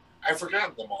I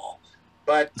forgot them all.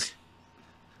 But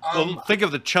Well, think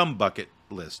of the chum bucket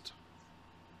list.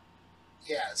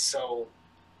 yeah, so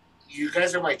you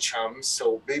guys are my chums,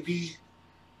 so maybe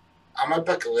on my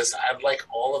bucket list, I'd like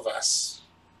all of us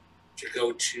to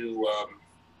go to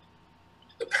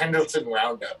the Pendleton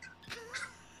Roundup,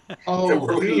 the Oh, dude,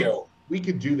 rodeo. we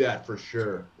could do that for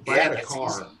sure. If I Yeah, had a that's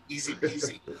car. easy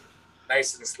peasy,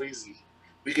 nice and sleazy.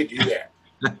 We could do that.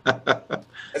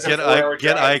 That's a Get 4-hour Ike,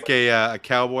 get drive. Ike a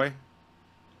cowboy.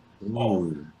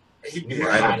 Ooh. He'd be Yeah,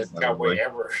 the I hottest don't cowboy know.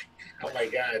 ever. Oh my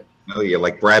god. Oh yeah,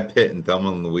 like Brad Pitt and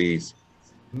Thelma and Louise.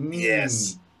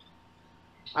 Yes.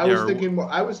 I Yeah, was or- thinking more.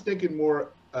 I was thinking more.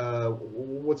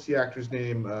 What's the actor's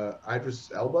name?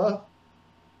 Idris Elba.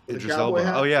 With the Idris cowboy Elba.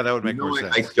 hat? Oh yeah, that would You make know, more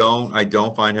I sense.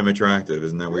 don't find him attractive.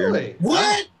 Isn't that weird? Really?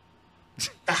 What?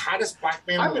 The hottest black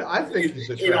man I mean, I think he's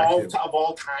in all attractive. of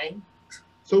all time?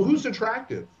 So who's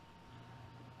attractive?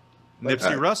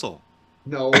 Nipsey Russell.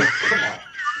 No, come on.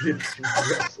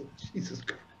 Jesus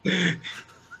Christ.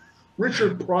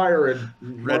 Richard Pryor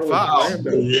and Red Marlon Fox.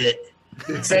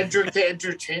 Brando. Cedric the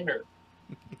Entertainer.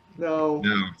 No.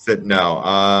 No, said no.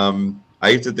 I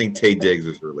used to think Tay Diggs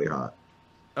was really hot.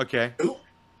 Okay. Who?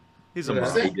 He's a Yeah.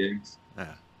 model. Tay Diggs.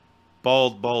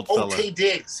 Bald Oh, fella. Tay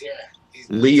Diggs, yeah.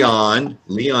 Leon.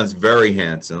 Leon's very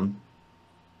handsome.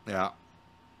 Yeah.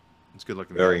 It's good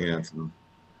looking. Very handsome.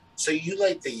 So you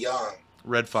like the young.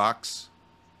 Red Fox.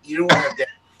 You don't want that.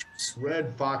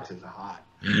 Red Fox is hot.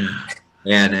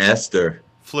 And Esther.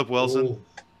 Flip Wilson. Ooh,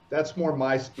 that's more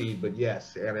my speed, but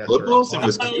yes. And Esther. Flip Wilson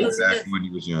was Oh, cute isn't back it? when he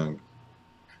was young.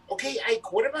 Okay,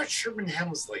 Ike, what about Sherman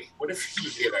Hemsley? What if he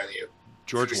hit on you?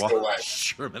 George He's still Wallace. alive.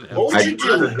 Sherman. What would you I'd do?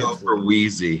 rather go for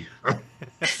Wheezy.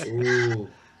 Ooh.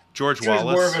 George He was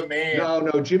more Wallace. of a man.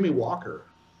 No, Jimmy Walker.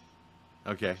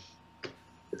 Okay.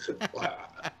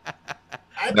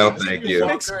 I No, bet thank Jimmy you.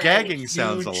 Walker Makes had gagging a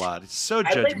sounds a huge- lot. It's so I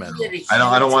bet he had judgmental. a I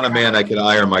don't huge want a man that cock. can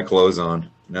iron my clothes on.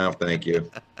 No, thank you.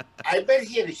 I bet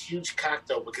he had a huge cock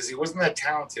though, because he wasn't that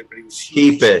talented, but he was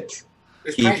huge. Keep it.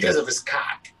 It's keep probably because it. of his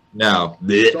cock. No.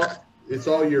 It's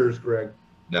all yours, Greg.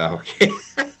 No.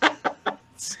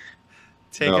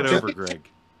 Take No. it over, Greg.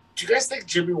 Do you guys think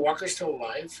Jimmy Walker's still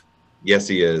alive? Yes,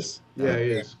 he is. Yeah,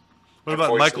 he is. What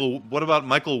about Unfortunately. Michael? What about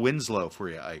Michael Winslow for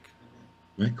you, Ike?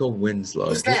 Michael Winslow.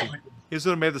 Who's that? He's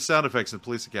the one who made the sound effects in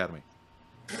Police Academy.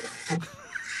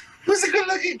 Who's a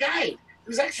good-looking guy? He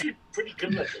was actually pretty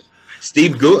good-looking.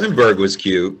 Steve Gutenberg was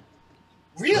cute.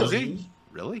 Really? Was he?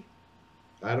 Really?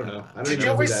 I don't know. I don't Did even you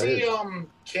know ever who that see is.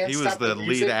 Can't He was Stop the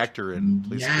Music? lead actor in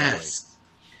Police Yes.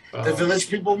 The Village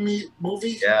People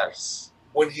movie? Yes.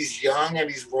 When he's young and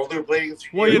he's rollerblading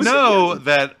through. Well, you years. know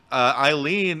that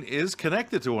Eileen is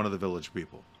connected to one of the Village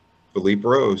People. Philippe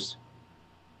Rose.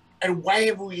 And why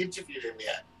haven't we interviewed him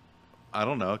yet? I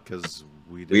don't know because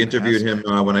we We interviewed him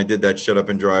when I did that Shut Up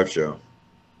and Drive show.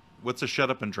 What's a Shut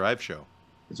Up and Drive show?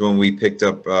 It's when we picked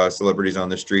up celebrities on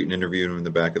the street and interviewed them in the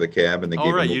back of the cab, and they Oh,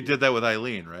 gave right. them. You did that with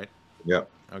Eileen, right? Yep.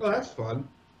 Okay. Oh, that's fun.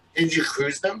 Did you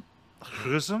cruise them?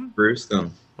 Cruise them? Cruise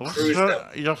them. Cruise them.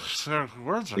 Yes,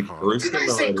 words are We hard. cruised Did I them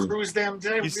say already. cruise them?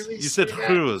 Did I You, really you said say that?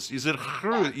 cruise. You said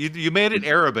cruise. You made it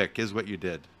Arabic, is what you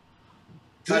did.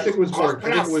 I think it was more. I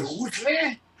think it was. Cruise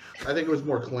I think it was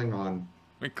more Klingon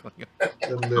than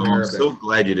Oh, I'm Arabic. so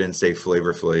glad you didn't say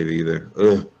Flavor Flav either.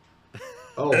 Ugh.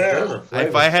 Oh, Yeah. Flavor Flav.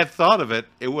 If I had thought of it,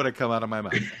 it would have come out of my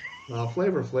mouth. No,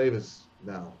 Flavor Flav is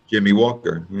no. Jimmy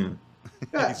Walker. Yeah.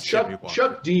 Yeah, He's Jimmy Walker.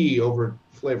 Chuck D over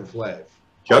Flavor Flav.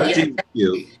 Chuck yeah. D was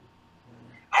cute.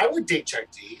 I would date Chuck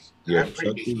D. Yeah, I'm Chuck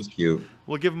pretty- D was cute.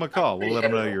 We'll give him a call. We'll let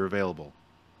him know you're available.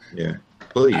 Yeah. I'm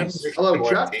Please. just Hello, going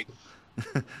Chuck. date.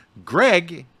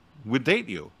 Greg would date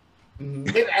you.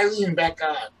 Mhm. Get Eileen back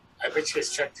on. I bet she has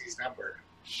Chuck D's number.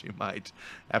 She might.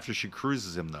 After she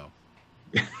cruises him, though.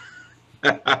 For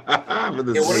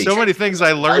the Yeah, what sake. So many things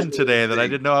I learned today that I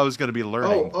didn't know I was going to be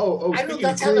learning. Oh! I know Speaking of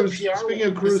that's how the Cruz, PR speaking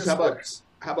of Cruz, business works.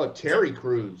 how about Terry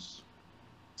Crews?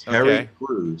 Terry Okay.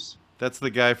 Crews. That's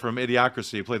the guy from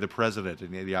Idiocracy. He played the president in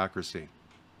Idiocracy.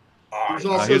 Oh, He's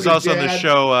yeah. also He was the also on the dad-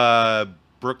 show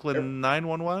Brooklyn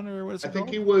 911, or what is it I think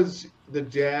called? he was the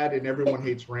dad in Everyone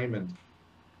Hates Raymond,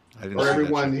 I didn't or see that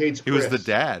Everyone show. Hates He Chris. was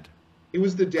the dad, He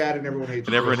was the dad in Everyone Hates.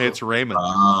 and everyone Chris. hates Raymond.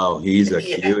 Oh, he's a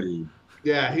Yeah. cutie.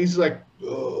 Yeah, he's like,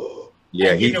 ugh.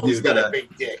 Yeah, And you know he's got a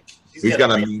big dick. he's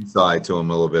got a big- mean side to him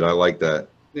a little bit. I like that.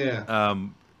 Yeah.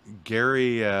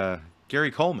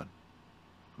 Gary Coleman,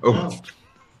 Oh, No.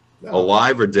 No.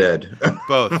 alive or dead?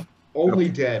 both. Only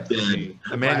dead for Dead. me.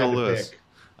 if I Emmanuel had to Lewis.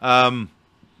 pick.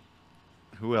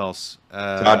 Who else?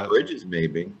 Todd Bridges,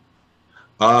 maybe.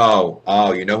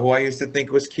 Oh, you know who I used to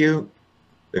think was cute?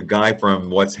 The guy from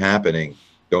What's Happening.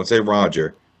 Don't say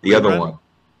Roger. The other Rerun? one.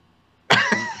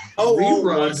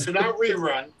 Rerun. So not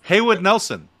rerun. Haywood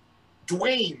Nelson.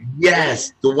 Dwayne.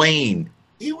 Yes, Dwayne.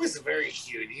 He was very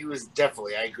cute. He was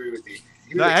definitely. I agree with you.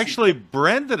 He No, was a cute- actually,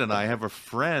 Brendan and I have a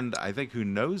friend, I think, who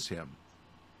knows him.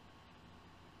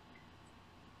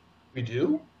 We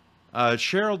do?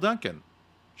 Cheryl Duncan.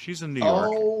 She's in New York.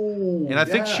 Oh. And I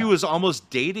think yeah. she was almost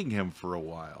dating him for a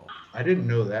while. I didn't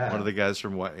know that. One of the guys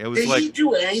from what? It was Did he like,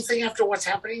 do anything after what's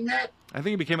happening? That I think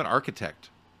he became an architect.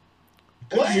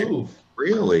 Good What? move.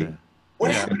 Really? what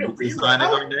Yeah. happened to He's rerun? signing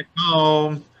our next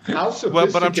home. How Well,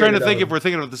 but I'm trying to sophisticated think of if we're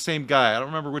thinking of the same guy. I don't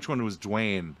remember which one was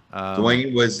Dwayne.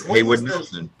 Dwayne was Dwayne Haywood was the-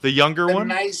 Nelson. The younger The one?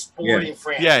 nice sporting Yeah.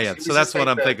 friend. Yeah, He yeah. was So that's just what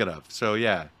like I'm the- thinking of. So,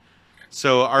 yeah.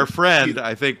 So our friend,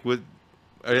 I think, would.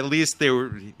 Or at least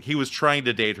he was trying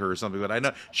to date her or something, but I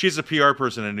know she's a PR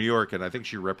person in New York, and I think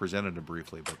she represented him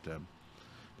briefly.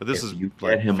 But this If is you get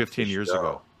like him 15 on the years show.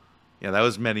 ago. Yeah, that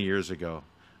was many years ago.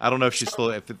 I don't know if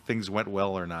if things went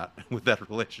well or not with that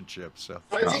relationship. So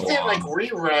But I think Oh, that like wow.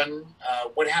 rerun,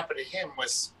 what happened to him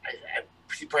was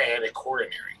he probably had a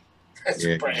coronary. That's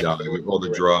Yeah, probably exactly. what With all the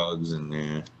rerun. drugs and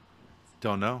yeah.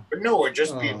 don't know. But no, or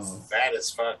just being Oh. fat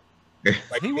as fuck.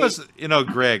 Like He me. was,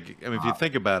 Greg. I mean, if you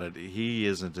think about it, he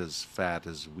isn't as fat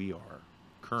as we are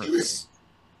He currently. was.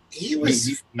 He was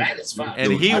He- fat as fuck.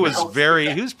 And he I was know-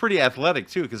 he was pretty athletic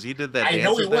too, because he did that. I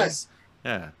know dancer he thing. was.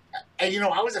 Yeah. And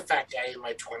I was a fat guy in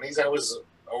my 20s. I was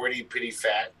already pretty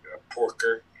fat, a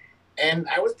porker, and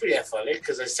I was pretty athletic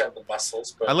because I still had the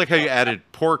muscles. But I like how you added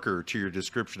porker to your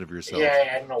description of yourself.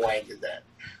 Yeah, I don't know why I did that,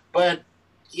 but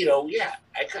yeah,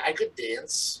 I could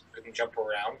dance. I could jump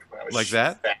around when I was Like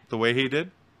that? fat. The way he did.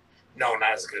 No,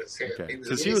 not as good as him. Okay. was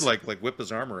Because he would amazing. like whip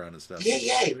his arm around and stuff.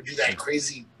 Yeah, he would do that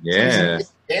crazy Yeah.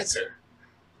 dancer.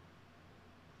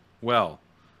 Well,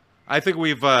 I think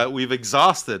we've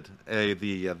exhausted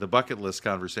the bucket list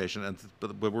conversation,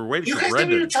 but we're waiting You for guys never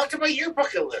Brendan. even talked about your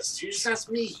bucket list. You just asked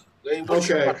me. What's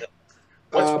your Okay. bucket?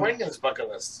 What's Um, Brendan's bucket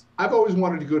list? I've always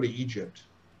wanted to go to Egypt.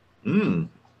 Mm.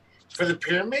 For the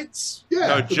pyramids? Yeah.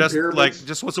 No, for the just pyramids.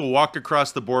 just wants to walk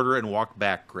across the border and walk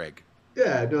back, Greg.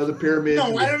 Yeah, no, the pyramids.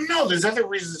 No, I don't know. There's other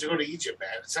reasons to go to Egypt, man.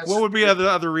 It sounds- What would be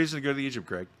other reason to go to Egypt,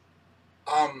 Greg?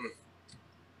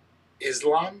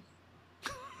 Islam,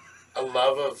 a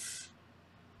love of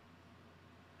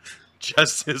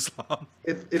Just Islam.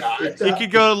 If You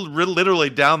could go literally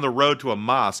down the road to a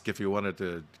mosque if you wanted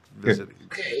to visit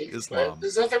okay. Islam. But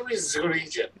there's other reasons to go to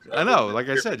Egypt. I know, like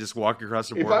I said, just walk across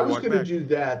the If border, I was walk going to back. do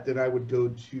that, then I would go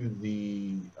to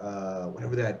the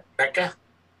whatever that. Mecca.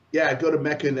 Yeah, I'd go to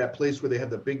Mecca in that place where they have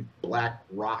the big black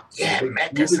rock, Yeah, the big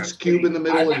Mecca Rubik's sounds cube in pretty- the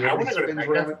middle, I and wanna everybody go to spins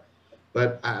Mecca. around it.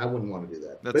 But I wouldn't want to do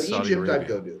that. That's But Saudi Egypt, Arabia. I'd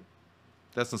go do.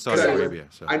 That's in Saudi Yeah, Arabia.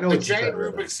 So. I know The it's giant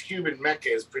better, though. Rubik's Cube in Mecca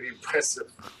is pretty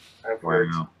impressive. I've heard.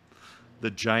 Wow.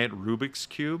 The giant Rubik's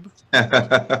Cube.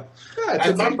 Yeah, I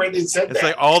it's thought a, Brendan said It's that.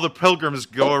 like all the pilgrims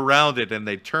go around it and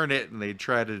they turn it and they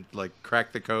try to like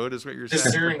crack the code, is what you're saying?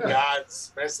 Discern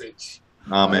God's message.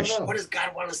 Amish. I don't know. What does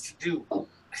God want us to do?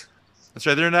 That's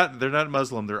right. They're not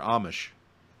Muslim. They're Amish.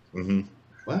 Hmm.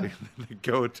 What? They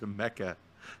go to Mecca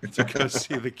to go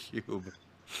see the cube.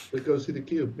 Let's go see the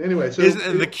cube. Anyway, so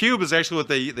And the cube is actually what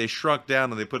they shrunk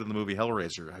down and they put in the movie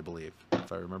Hellraiser, I believe,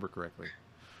 if I remember correctly.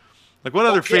 Like, what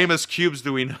other famous cubes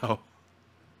do we know?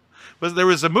 There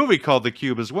was a movie called The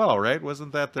Cube as well, right?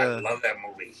 Wasn't that? I love that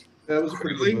movie. that was a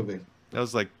pretty Really? good movie. That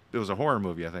was like it was a horror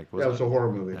movie, I think. That Wasn't was a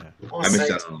horror movie. Yeah. Well, I missed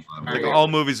so- out on a lot. Like Okay. all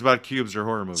movies about cubes are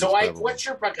horror movies. So, Ike, probably. what's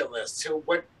your bucket list? So,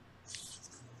 what?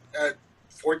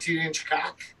 14-inch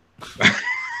cock?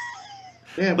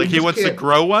 Man, Like he wants to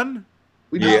grow one?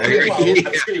 We Yeah, just Well, can't,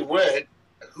 I'm sure he would.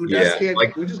 Who Yeah. doesn't?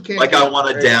 can't, we just can't. Like I get want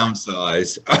to very-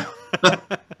 downsize.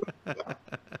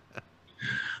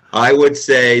 I would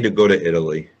say to go to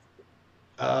Italy.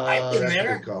 I've been that's a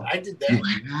there. good call. I did You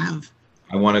that. have?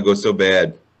 I want to go so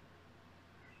bad.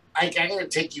 Ike, I gotta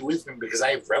take you with me because I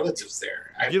have relatives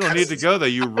there. I have You don't need to cousins. go though.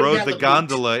 You I've been rode down the the beach.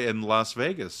 gondola in Las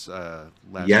Vegas last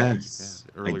Yes,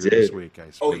 week. Yeah, I earlier this did. week, I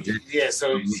Oh, suppose. yeah.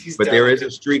 So he's But down there is to-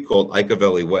 a street called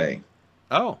Icavelli Way.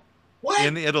 Oh, what?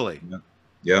 in Italy.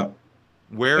 Yeah.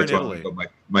 Where That's in why I Italy? go by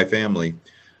my family.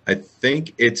 I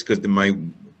think it's because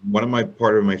one of my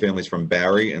part of my family's from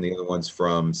Bari and the other one's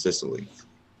from Sicily.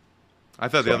 I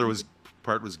thought the So- other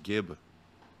part was Gib.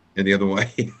 And the other way,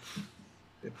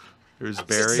 There was I'm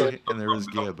Barry Sicily. and there was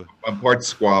Gib. I'm part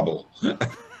squabble.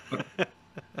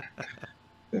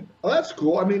 Oh, that's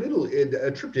cool. I mean, Italy. A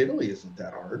trip to Italy isn't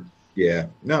that hard. Yeah,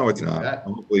 no, it's not. That-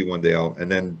 Hopefully one day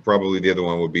and then probably the other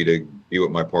one would be to be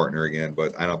with my partner again,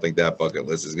 but I don't think that bucket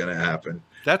list is going to happen.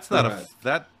 That's not Right.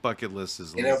 that bucket list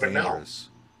is a You little never know. dangerous.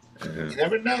 Yeah. You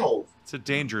never know. It's a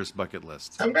dangerous bucket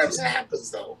list. Sometimes it happens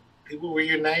though. People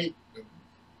reunite.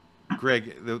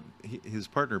 Greg, his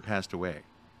partner passed away.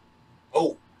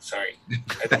 Oh, sorry.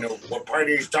 I don't know what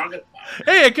party he's talking about.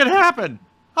 Hey, it could happen.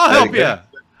 I'll There help you you. go.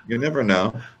 You never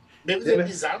know. Maybe there'll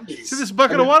be zombies. See this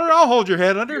bucket of water? I'll hold your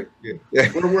head under. Yeah.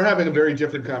 We're having a very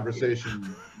different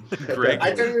conversation. Greg.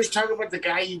 I thought he was talking about the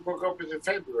guy you broke up with in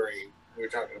February. We were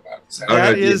talking about. So- Oh,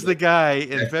 That no, is yeah. the guy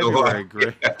in Yeah, so February, what?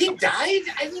 Greg. He died?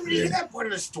 I didn't even hear that part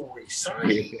of the story.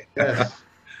 Sorry. Yes.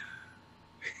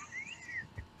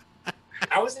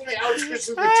 I was in the outskirts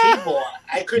of the table.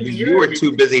 I couldn't hear You were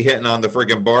everything. too busy hitting on the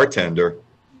friggin' bartender.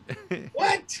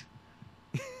 What?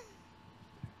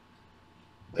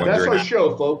 And that's our Wondering-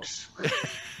 show, folks.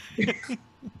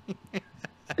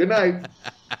 Good night.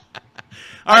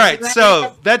 All right,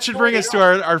 so that should bring us to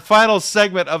our final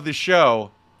segment of the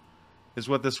show, is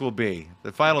what this will be.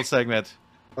 The final segment.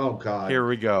 Oh God. Here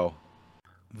we go.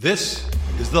 This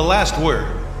is The Last Word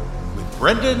with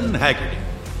Brendan Haggerty.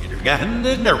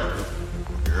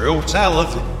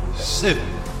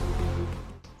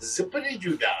 Zippity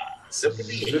doo dah.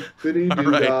 Zippity. Zippity All doo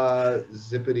right. dah,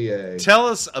 zippity a. Tell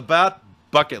us about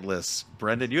bucket lists,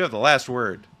 Brendan. You have the last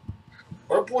word,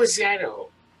 Or Boise, Idaho.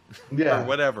 Yeah. or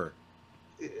whatever.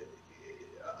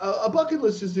 A bucket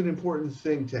list is an important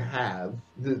thing to have.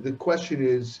 The question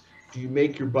is, do you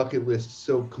make your bucket list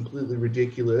so completely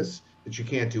ridiculous that you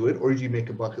can't do it, or do you make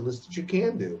a bucket list that you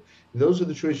can do? And those are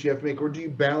the choices you have to make. Or do you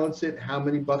balance it? How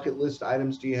many bucket list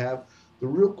items do you have? The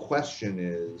real question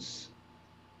is,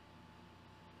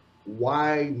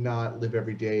 why not live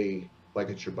every day like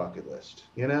it's your bucket list?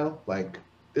 You know, like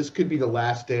this could be the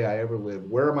last day I ever live.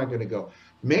 Where am I going to go?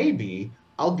 Maybe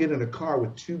I'll get in a car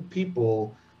with two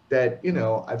people that, you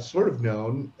know, I've sort of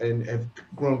known and have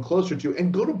grown closer to,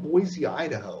 and go to Boise,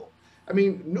 Idaho. I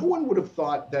mean, no one would have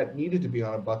thought that needed to be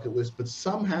on a bucket list, but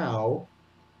somehow,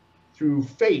 through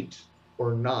fate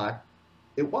or not,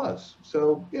 it was.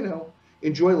 So, you know,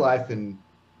 enjoy life, and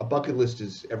a bucket list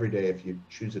is every day if you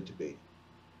choose it to be.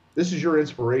 This is your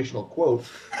inspirational quote,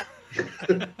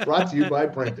 brought to you by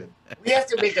Brendan. We have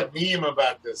to make a meme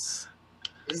about this.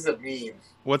 This is a meme.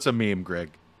 What's a meme,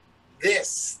 Greg?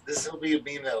 This will be a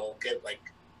meme that'll get like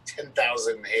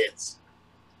 10,000 hits.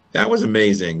 That was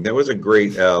amazing. That was a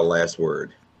great last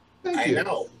word. Thank I you.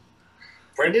 know.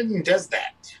 Brendan does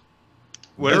that.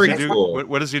 What Very does he do? cool.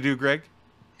 What does he do, Greg?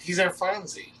 He's our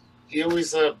Fonzie. He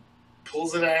always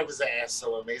pulls it out of his ass.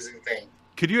 So amazing thing.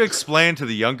 Could you explain to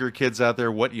the younger kids out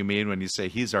there what you mean when you say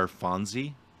he's our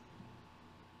Fonzie?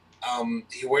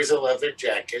 He wears a leather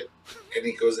jacket and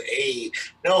he goes, "Hey,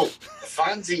 no,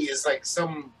 Fonzie is like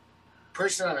some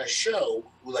person on a show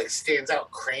who like stands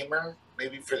out. Kramer,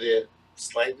 maybe for the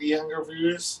slightly younger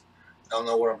viewers, don't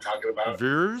know what I'm talking about.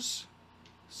 Viewers?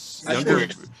 I Younger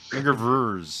think-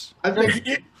 viewers. I think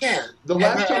Yeah, the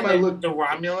last time I looked, the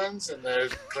Romulans and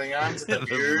the Klingons and the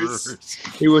viewers.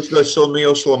 He was the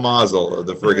Shlemiel Schlemazel of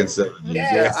the friggin' 70s.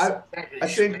 Yeah, I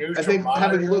think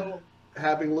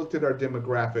having looked at our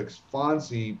demographics,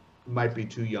 Fonzie might be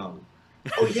too young.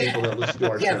 Oh People that listen to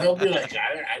our yeah. show. They'll be like,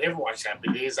 I never watched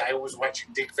Happy Days. I was watching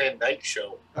Dick Van Dyke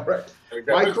Show. All right. Or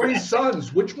My Never three Grab-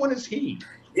 sons. Which one is he?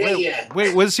 Yeah, wait, yeah.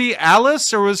 wait, was he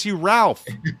Alice or was he Ralph?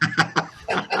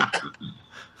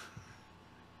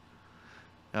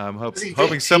 I'm Was he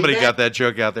hoping Vic somebody Tayback? got that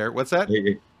joke out there. What's that?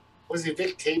 Was he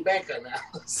Vic Tayback on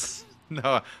Alice?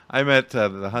 No, I meant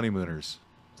the Honeymooners.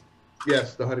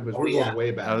 Yes, the Honeymooners. Oh, We're yeah. going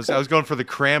way back. I was going for the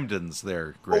Cramdens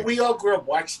there, Greg. Well, we all grew up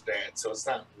watching that, so it's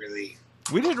not really.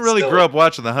 We didn't really Still- grow up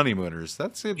watching the Honeymooners.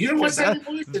 That's it. You don't watch that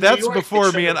anymore? In New That's York,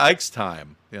 before they me show and them- Ike's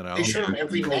time. You know, They show them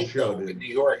every Cool night show, though, dude. in New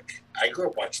York. I grew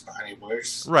up watching the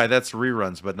Honeymooners. right? That's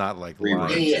reruns, but not like Reruns.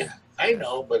 live. Yeah, I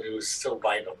know, but it was still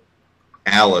vital.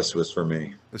 Alice was for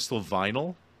me. It's still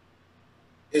vinyl.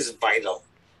 It's vital.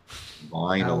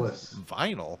 Vinyl. Alice.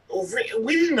 Vinyl. Well,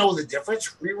 we didn't know the difference.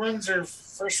 Reruns are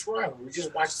first run. We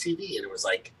just watched TV, and it was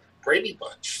like Brady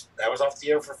Bunch. That was off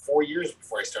the air for 4 years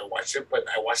before I started watching it, but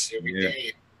I watched it every Yeah.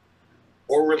 day.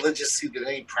 More religiously than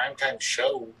any primetime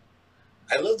show.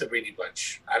 I love the Brady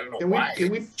Bunch. I don't know Can we why.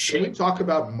 can we talk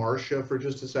about Marcia for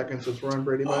just a second since we're on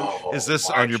Brady Bunch? Oh, Is this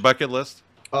on Marcia. your bucket list?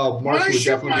 Oh, Marcia would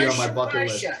definitely be on my Marcia, bucket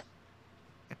list. Marcia.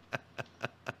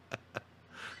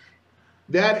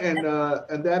 That and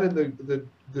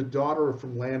the daughter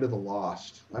from Land of the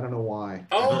Lost. I don't know why.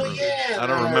 Oh yeah. I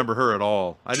don't remember her at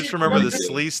all. I just remember the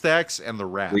Slee Stacks and the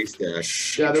Rat. Police Stack.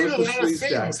 She Yeah, there did was a the lot of Sleaze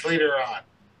things Stack. later on.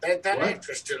 That What?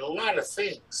 actress did a lot of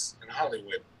things in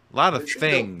Hollywood. A lot of Did you know-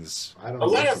 things. I don't A know.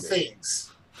 lot what of she did.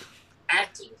 things.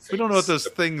 Acting things. We don't know what those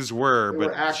things were, They were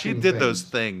but she acting did those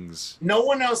things. things. No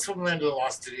one else from Land of the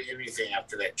Lost did anything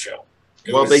after that show.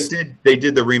 It Well, was- they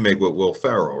did the remake with Will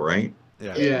Ferrell, right?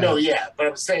 Yeah. Yeah. No, yeah, but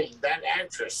I'm saying that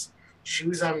actress, she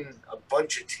was on a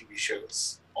bunch of TV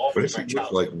shows. All What through does my he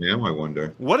look like childhood. now, I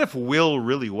wonder? What if Will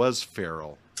really was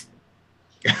feral?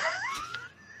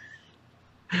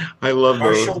 I love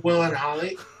Marshall, those. Will, and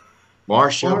Holly.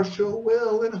 Marshall. Marshall,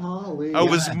 Will, and Holly. Oh,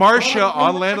 was Marcia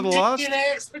on Land of the Lost? An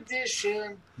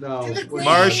expedition. No. To the it was great-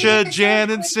 Marcia, Jan,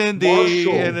 and Cindy.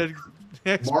 Marshall. And an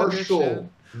expedition.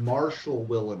 Marshall,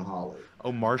 Will, and Holly. Oh,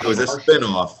 It Marshall. was a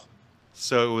spin-off.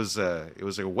 So it was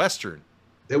a western.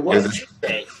 It What was. did you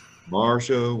say?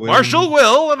 Marshall. Marshall,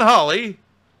 Will, and Holly.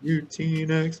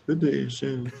 Teen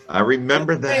Expedition. I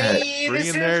remember that.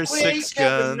 Bringing their six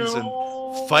guns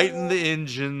and fighting the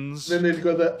engines. Then they'd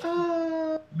go the.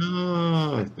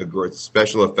 The great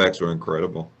special effects were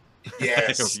incredible.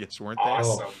 Yes. Yes, weren't they?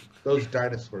 Awesome. Those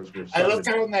dinosaurs were. I loved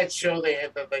how in that show they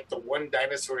had the one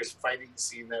dinosaurs fighting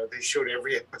scene that they showed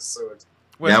every episode.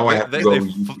 Wait, Now I have to they, go they,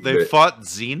 YouTube they it. fought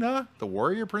Xena, the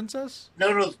warrior princess?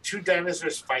 No, the two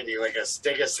dinosaurs fighting, like a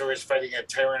Stegosaurus fighting a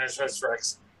Tyrannosaurus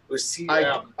Rex. It was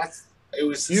it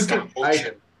was You stop could-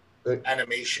 motion I-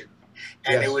 animation,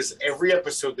 and Yes. it was every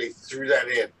episode they threw that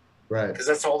in Right. because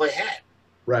that's all they had.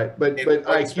 Right, but It but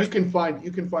was like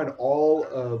you can find all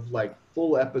of like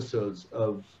full episodes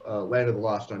of Land of the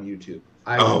Lost on YouTube.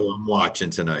 I'm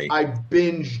watching tonight. I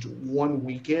binged one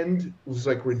weekend. It was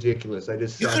like ridiculous. I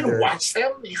just You sat could there. watch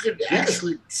them. You could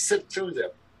actually sit through them.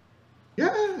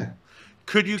 Yeah,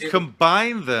 Could you Did-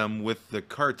 combine them with the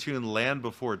cartoon Land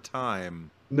Before Time?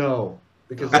 no,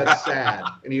 because that's sad,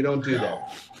 and you don't do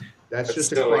that. That's That's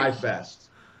just a silly. cry fest.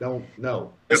 Don't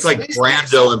no. It's like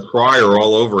Brando and Pryor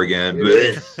all over again. It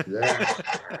is. Yeah.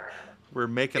 We're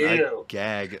making Ew. a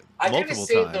gag I gotta multiple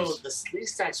say times. though, the Sleaze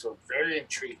Stacks were very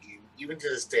intriguing. Even to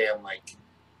this day, I'm like,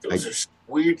 those are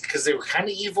weird because they were kind of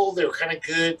evil. They were kind of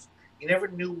good. You never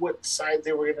knew what side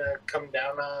they were gonna come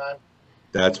down on.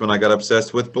 That's when I got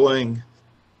obsessed with Bling.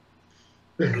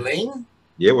 Bling?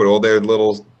 Yeah, with all their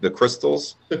the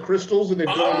crystals. The crystals, and they'd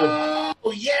go on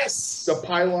Oh yes. the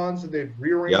pylons, and they'd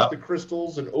rearrange Yeah. the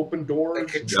crystals and open They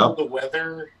doors. control Yep. the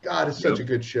weather. God, it's such a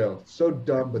good show. So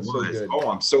dumb, but so Was. good. Oh,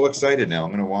 I'm so excited now. I'm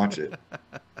going to watch it.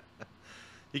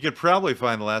 You could probably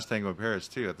find The Last Tango in Paris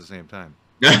too at the same time.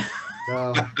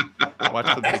 Watch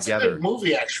them That's a together. good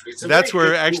movie, actually. It's a That's very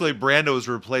where good actually Brando was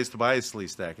replaced by a Slee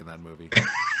Stack in that movie.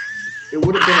 It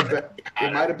would have been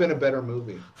it might have been a better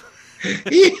movie.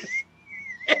 movie.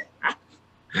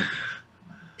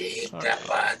 Eat the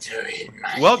butter in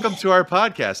my Welcome to our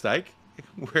podcast, Ike,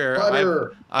 where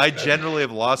Butter. I generally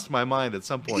have lost my mind at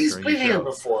some point He's during been the here show.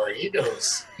 before. He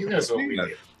knows. He knows what we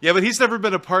do. Yeah, but he's never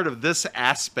been a part of this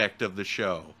aspect of the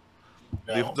show.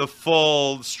 No. The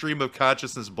full stream of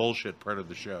consciousness bullshit part of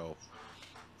the show.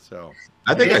 So,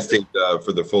 I think I stayed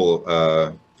for the full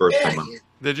first Yeah, time. out.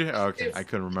 did you? Oh, okay, I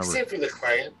couldn't remember. Except for the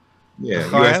client. Yeah,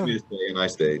 you Oh, asked yeah? me to stay and I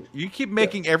stayed. You keep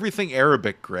making everything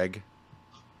Arabic, Greg.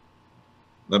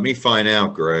 Let me find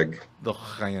out, Greg. The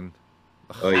Chayan.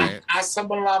 Oh, yeah.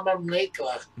 Asabalama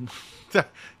Mekla.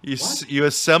 You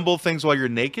assemble things while you're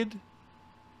naked?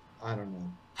 I don't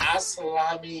know.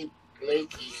 Salami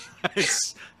Blakey.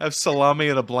 Have salami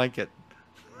in a blanket.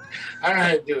 I don't know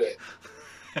how to do it.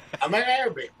 I'm an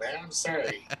Arabic, man. I'm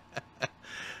sorry.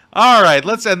 All right,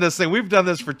 let's end this thing. We've done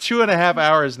this for 2.5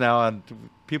 hours now, and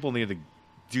people need to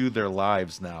do their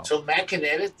lives now. So Matt can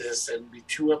edit this and be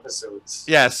 2 episodes.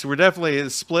 Yes, we're definitely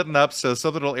splitting up, so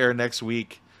something will air next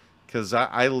week, because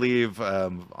I leave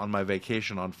on my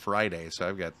vacation on Friday, so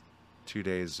I've got 2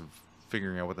 days of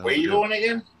figuring out what the hell Where to you do. going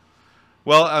again?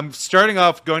 Well, I'm starting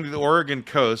off going to the Oregon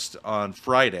coast on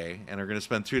Friday, and we're going to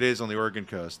spend 2 days on the Oregon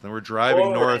coast. Then we're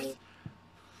driving north.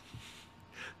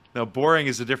 No, boring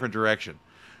is a different direction.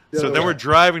 So then we're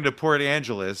driving to Port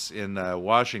Angeles in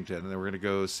Washington, and then we're going to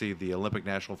go see the Olympic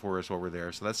National Forest while we're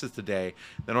there. So that's just a day.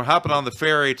 Then we're hopping on the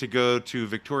ferry to go to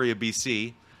Victoria,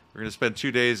 BC. We're going to spend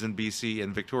 2 days in BC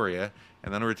in Victoria,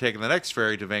 and then we're taking the next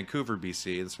ferry to Vancouver,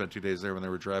 BC, and spend 2 days there when they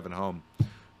were driving home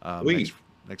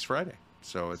next Friday.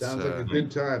 So it sounds like a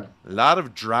good time. A lot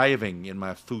of driving in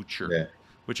my future, Yeah.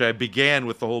 which I began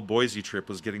with the whole Boise trip,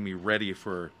 was getting me ready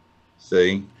for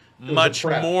See? much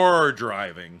more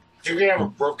driving. You're going to have a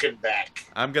broken back.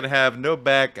 I'm going to have no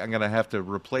back. I'm going to have to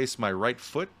replace my right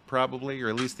foot, probably, or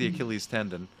at least the Achilles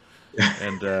tendon.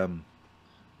 And,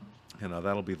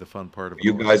 that'll be the fun part of it.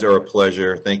 You guys are a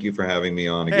pleasure. Thank you for having me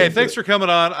on again. Hey, thanks for coming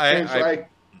on. Thanks, I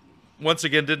once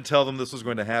again didn't tell them this was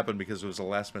going to happen because it was a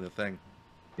last-minute thing.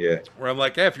 Yeah. Where I'm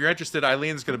like, hey, if you're interested,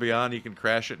 Eileen's going to be on. You can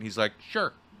crash it. And he's like,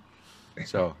 sure.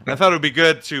 So I thought it would be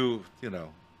good to,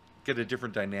 get a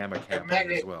different dynamic And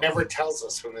happening as Matt well. never tells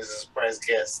us when there's a surprise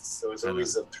guest, so it's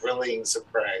always a thrilling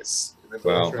surprise.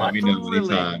 Well, let me know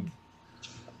anytime.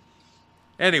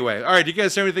 Anyway, all right. Do you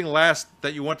guys have anything last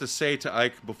that you want to say to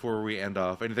Ike before we end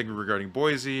off? Anything regarding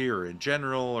Boise or in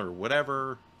general or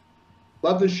whatever?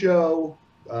 Love the show.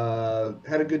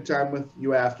 Had a good time with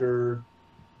you after.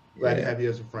 Glad to have you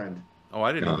as a friend. Oh,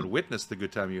 I didn't even witness the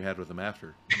good time you had with him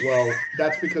after. Well,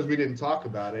 that's because we didn't talk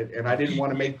about it, and I didn't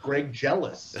want to make Greg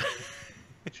jealous.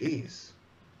 Jeez.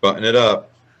 Button it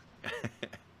up.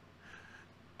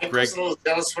 I was a little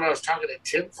jealous when I was talking to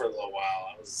Tim for a little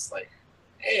while. I was like,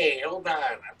 hey, hold on.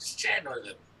 I'm just chatting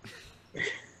with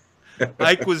him.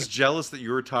 Ike was jealous that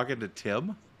you were talking to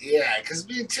Tim? Yeah, because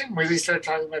me and Tim really started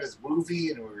talking about his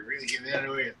movie, and we were really getting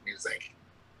into it. And he was like,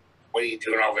 what are you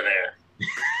doing over there?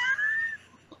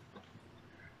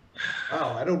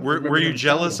 Oh, I don't. Were you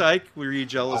jealous, Ike? Were you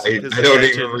jealous? I don't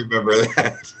even remember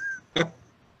that.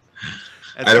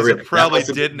 It probably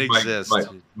didn't exist.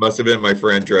 Must have been my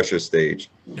Fran Drescher stage.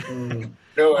 No,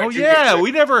 oh yeah,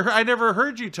 I never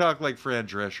heard you talk like Fran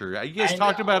Drescher. You guys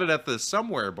talked about it at the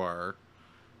Somewhere bar.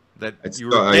 That you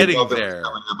were getting there,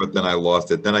 but then I lost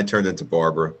it. Then I turned into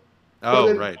Barbara.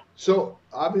 Oh right. So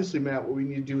obviously, Matt, what we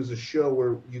need to do is a show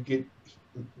where you get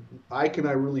Ike and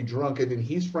I really drunk, and then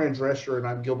he's Fran Drescher and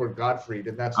I'm Gilbert Gottfried,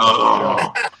 and that's the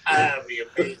show. That'd be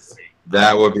amazing.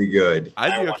 That would be good.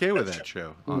 I'd be okay with that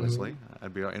show, honestly.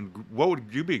 I'd be. And what would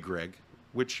you be, Greg?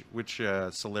 Which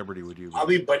celebrity would you be? I'll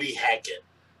be Buddy Hackett.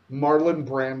 Marlon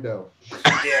Brando.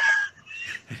 Yeah.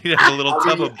 He'd have a little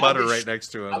tub of butter right next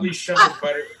to him. I'll be shoving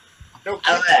butter. No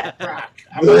country crock.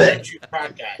 I'm a country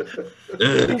crock guy.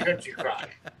 Country crock.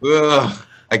 Ugh,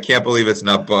 I can't believe it's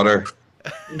not butter.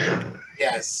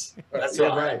 Yes, that's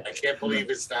right. I can't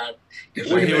believe it's not.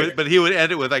 But he would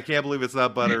end it with, "I can't believe it's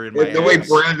not butter in my The way ass."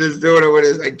 Brandon's doing it with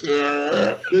his, I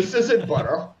can't. This isn't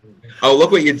butter. Oh,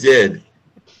 look what you did.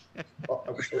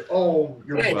 Oh,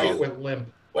 your Hey, butt dude. went limp.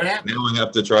 What happened? Now we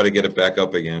have to try to get it back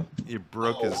up again. You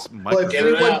broke his But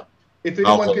microphone. if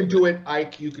anyone can do it,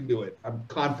 Ike, you can do it. I'm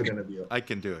confident of you. I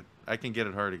can do it. I can get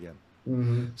it hard again.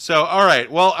 Mm-hmm. So, all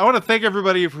right. Well, I want to thank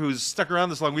everybody who's stuck around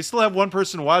this long. We still have one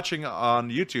person watching on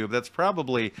YouTube. That's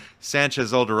probably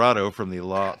Sanchez Eldorado from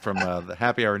the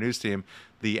Happy Hour News Team,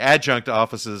 the adjunct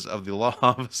offices of the law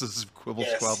offices of Quibble,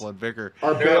 Squabble, and Vicar.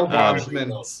 Our bail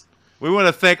bondsman. We want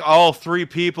to thank all 3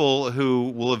 people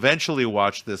who will eventually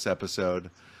watch this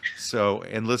episode,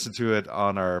 and listen to it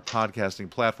on our podcasting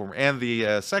platform, and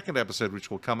the second episode, which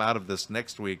will come out of this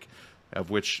next week, of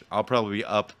which I'll probably be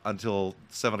up until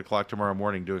 7 o'clock tomorrow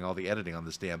morning doing all the editing on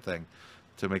this damn thing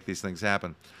to make these things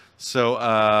happen. So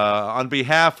on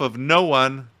behalf of no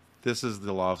one, this is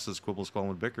the Law Offices Quibble,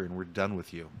 Squabble, and Bicker, and we're done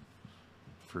with you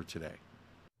for today.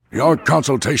 Your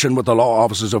consultation with the law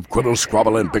offices of Quibble,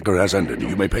 Squabble, and Bicker has ended.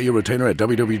 You may pay your retainer at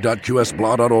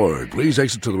www.qsblaw.org. Please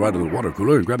exit to the right of the water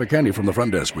cooler and grab a candy from the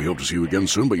front desk. We hope to see you again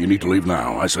soon, but you need to leave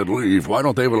now. I said leave. Why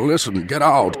don't they ever listen? Get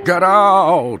out! Get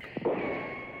out!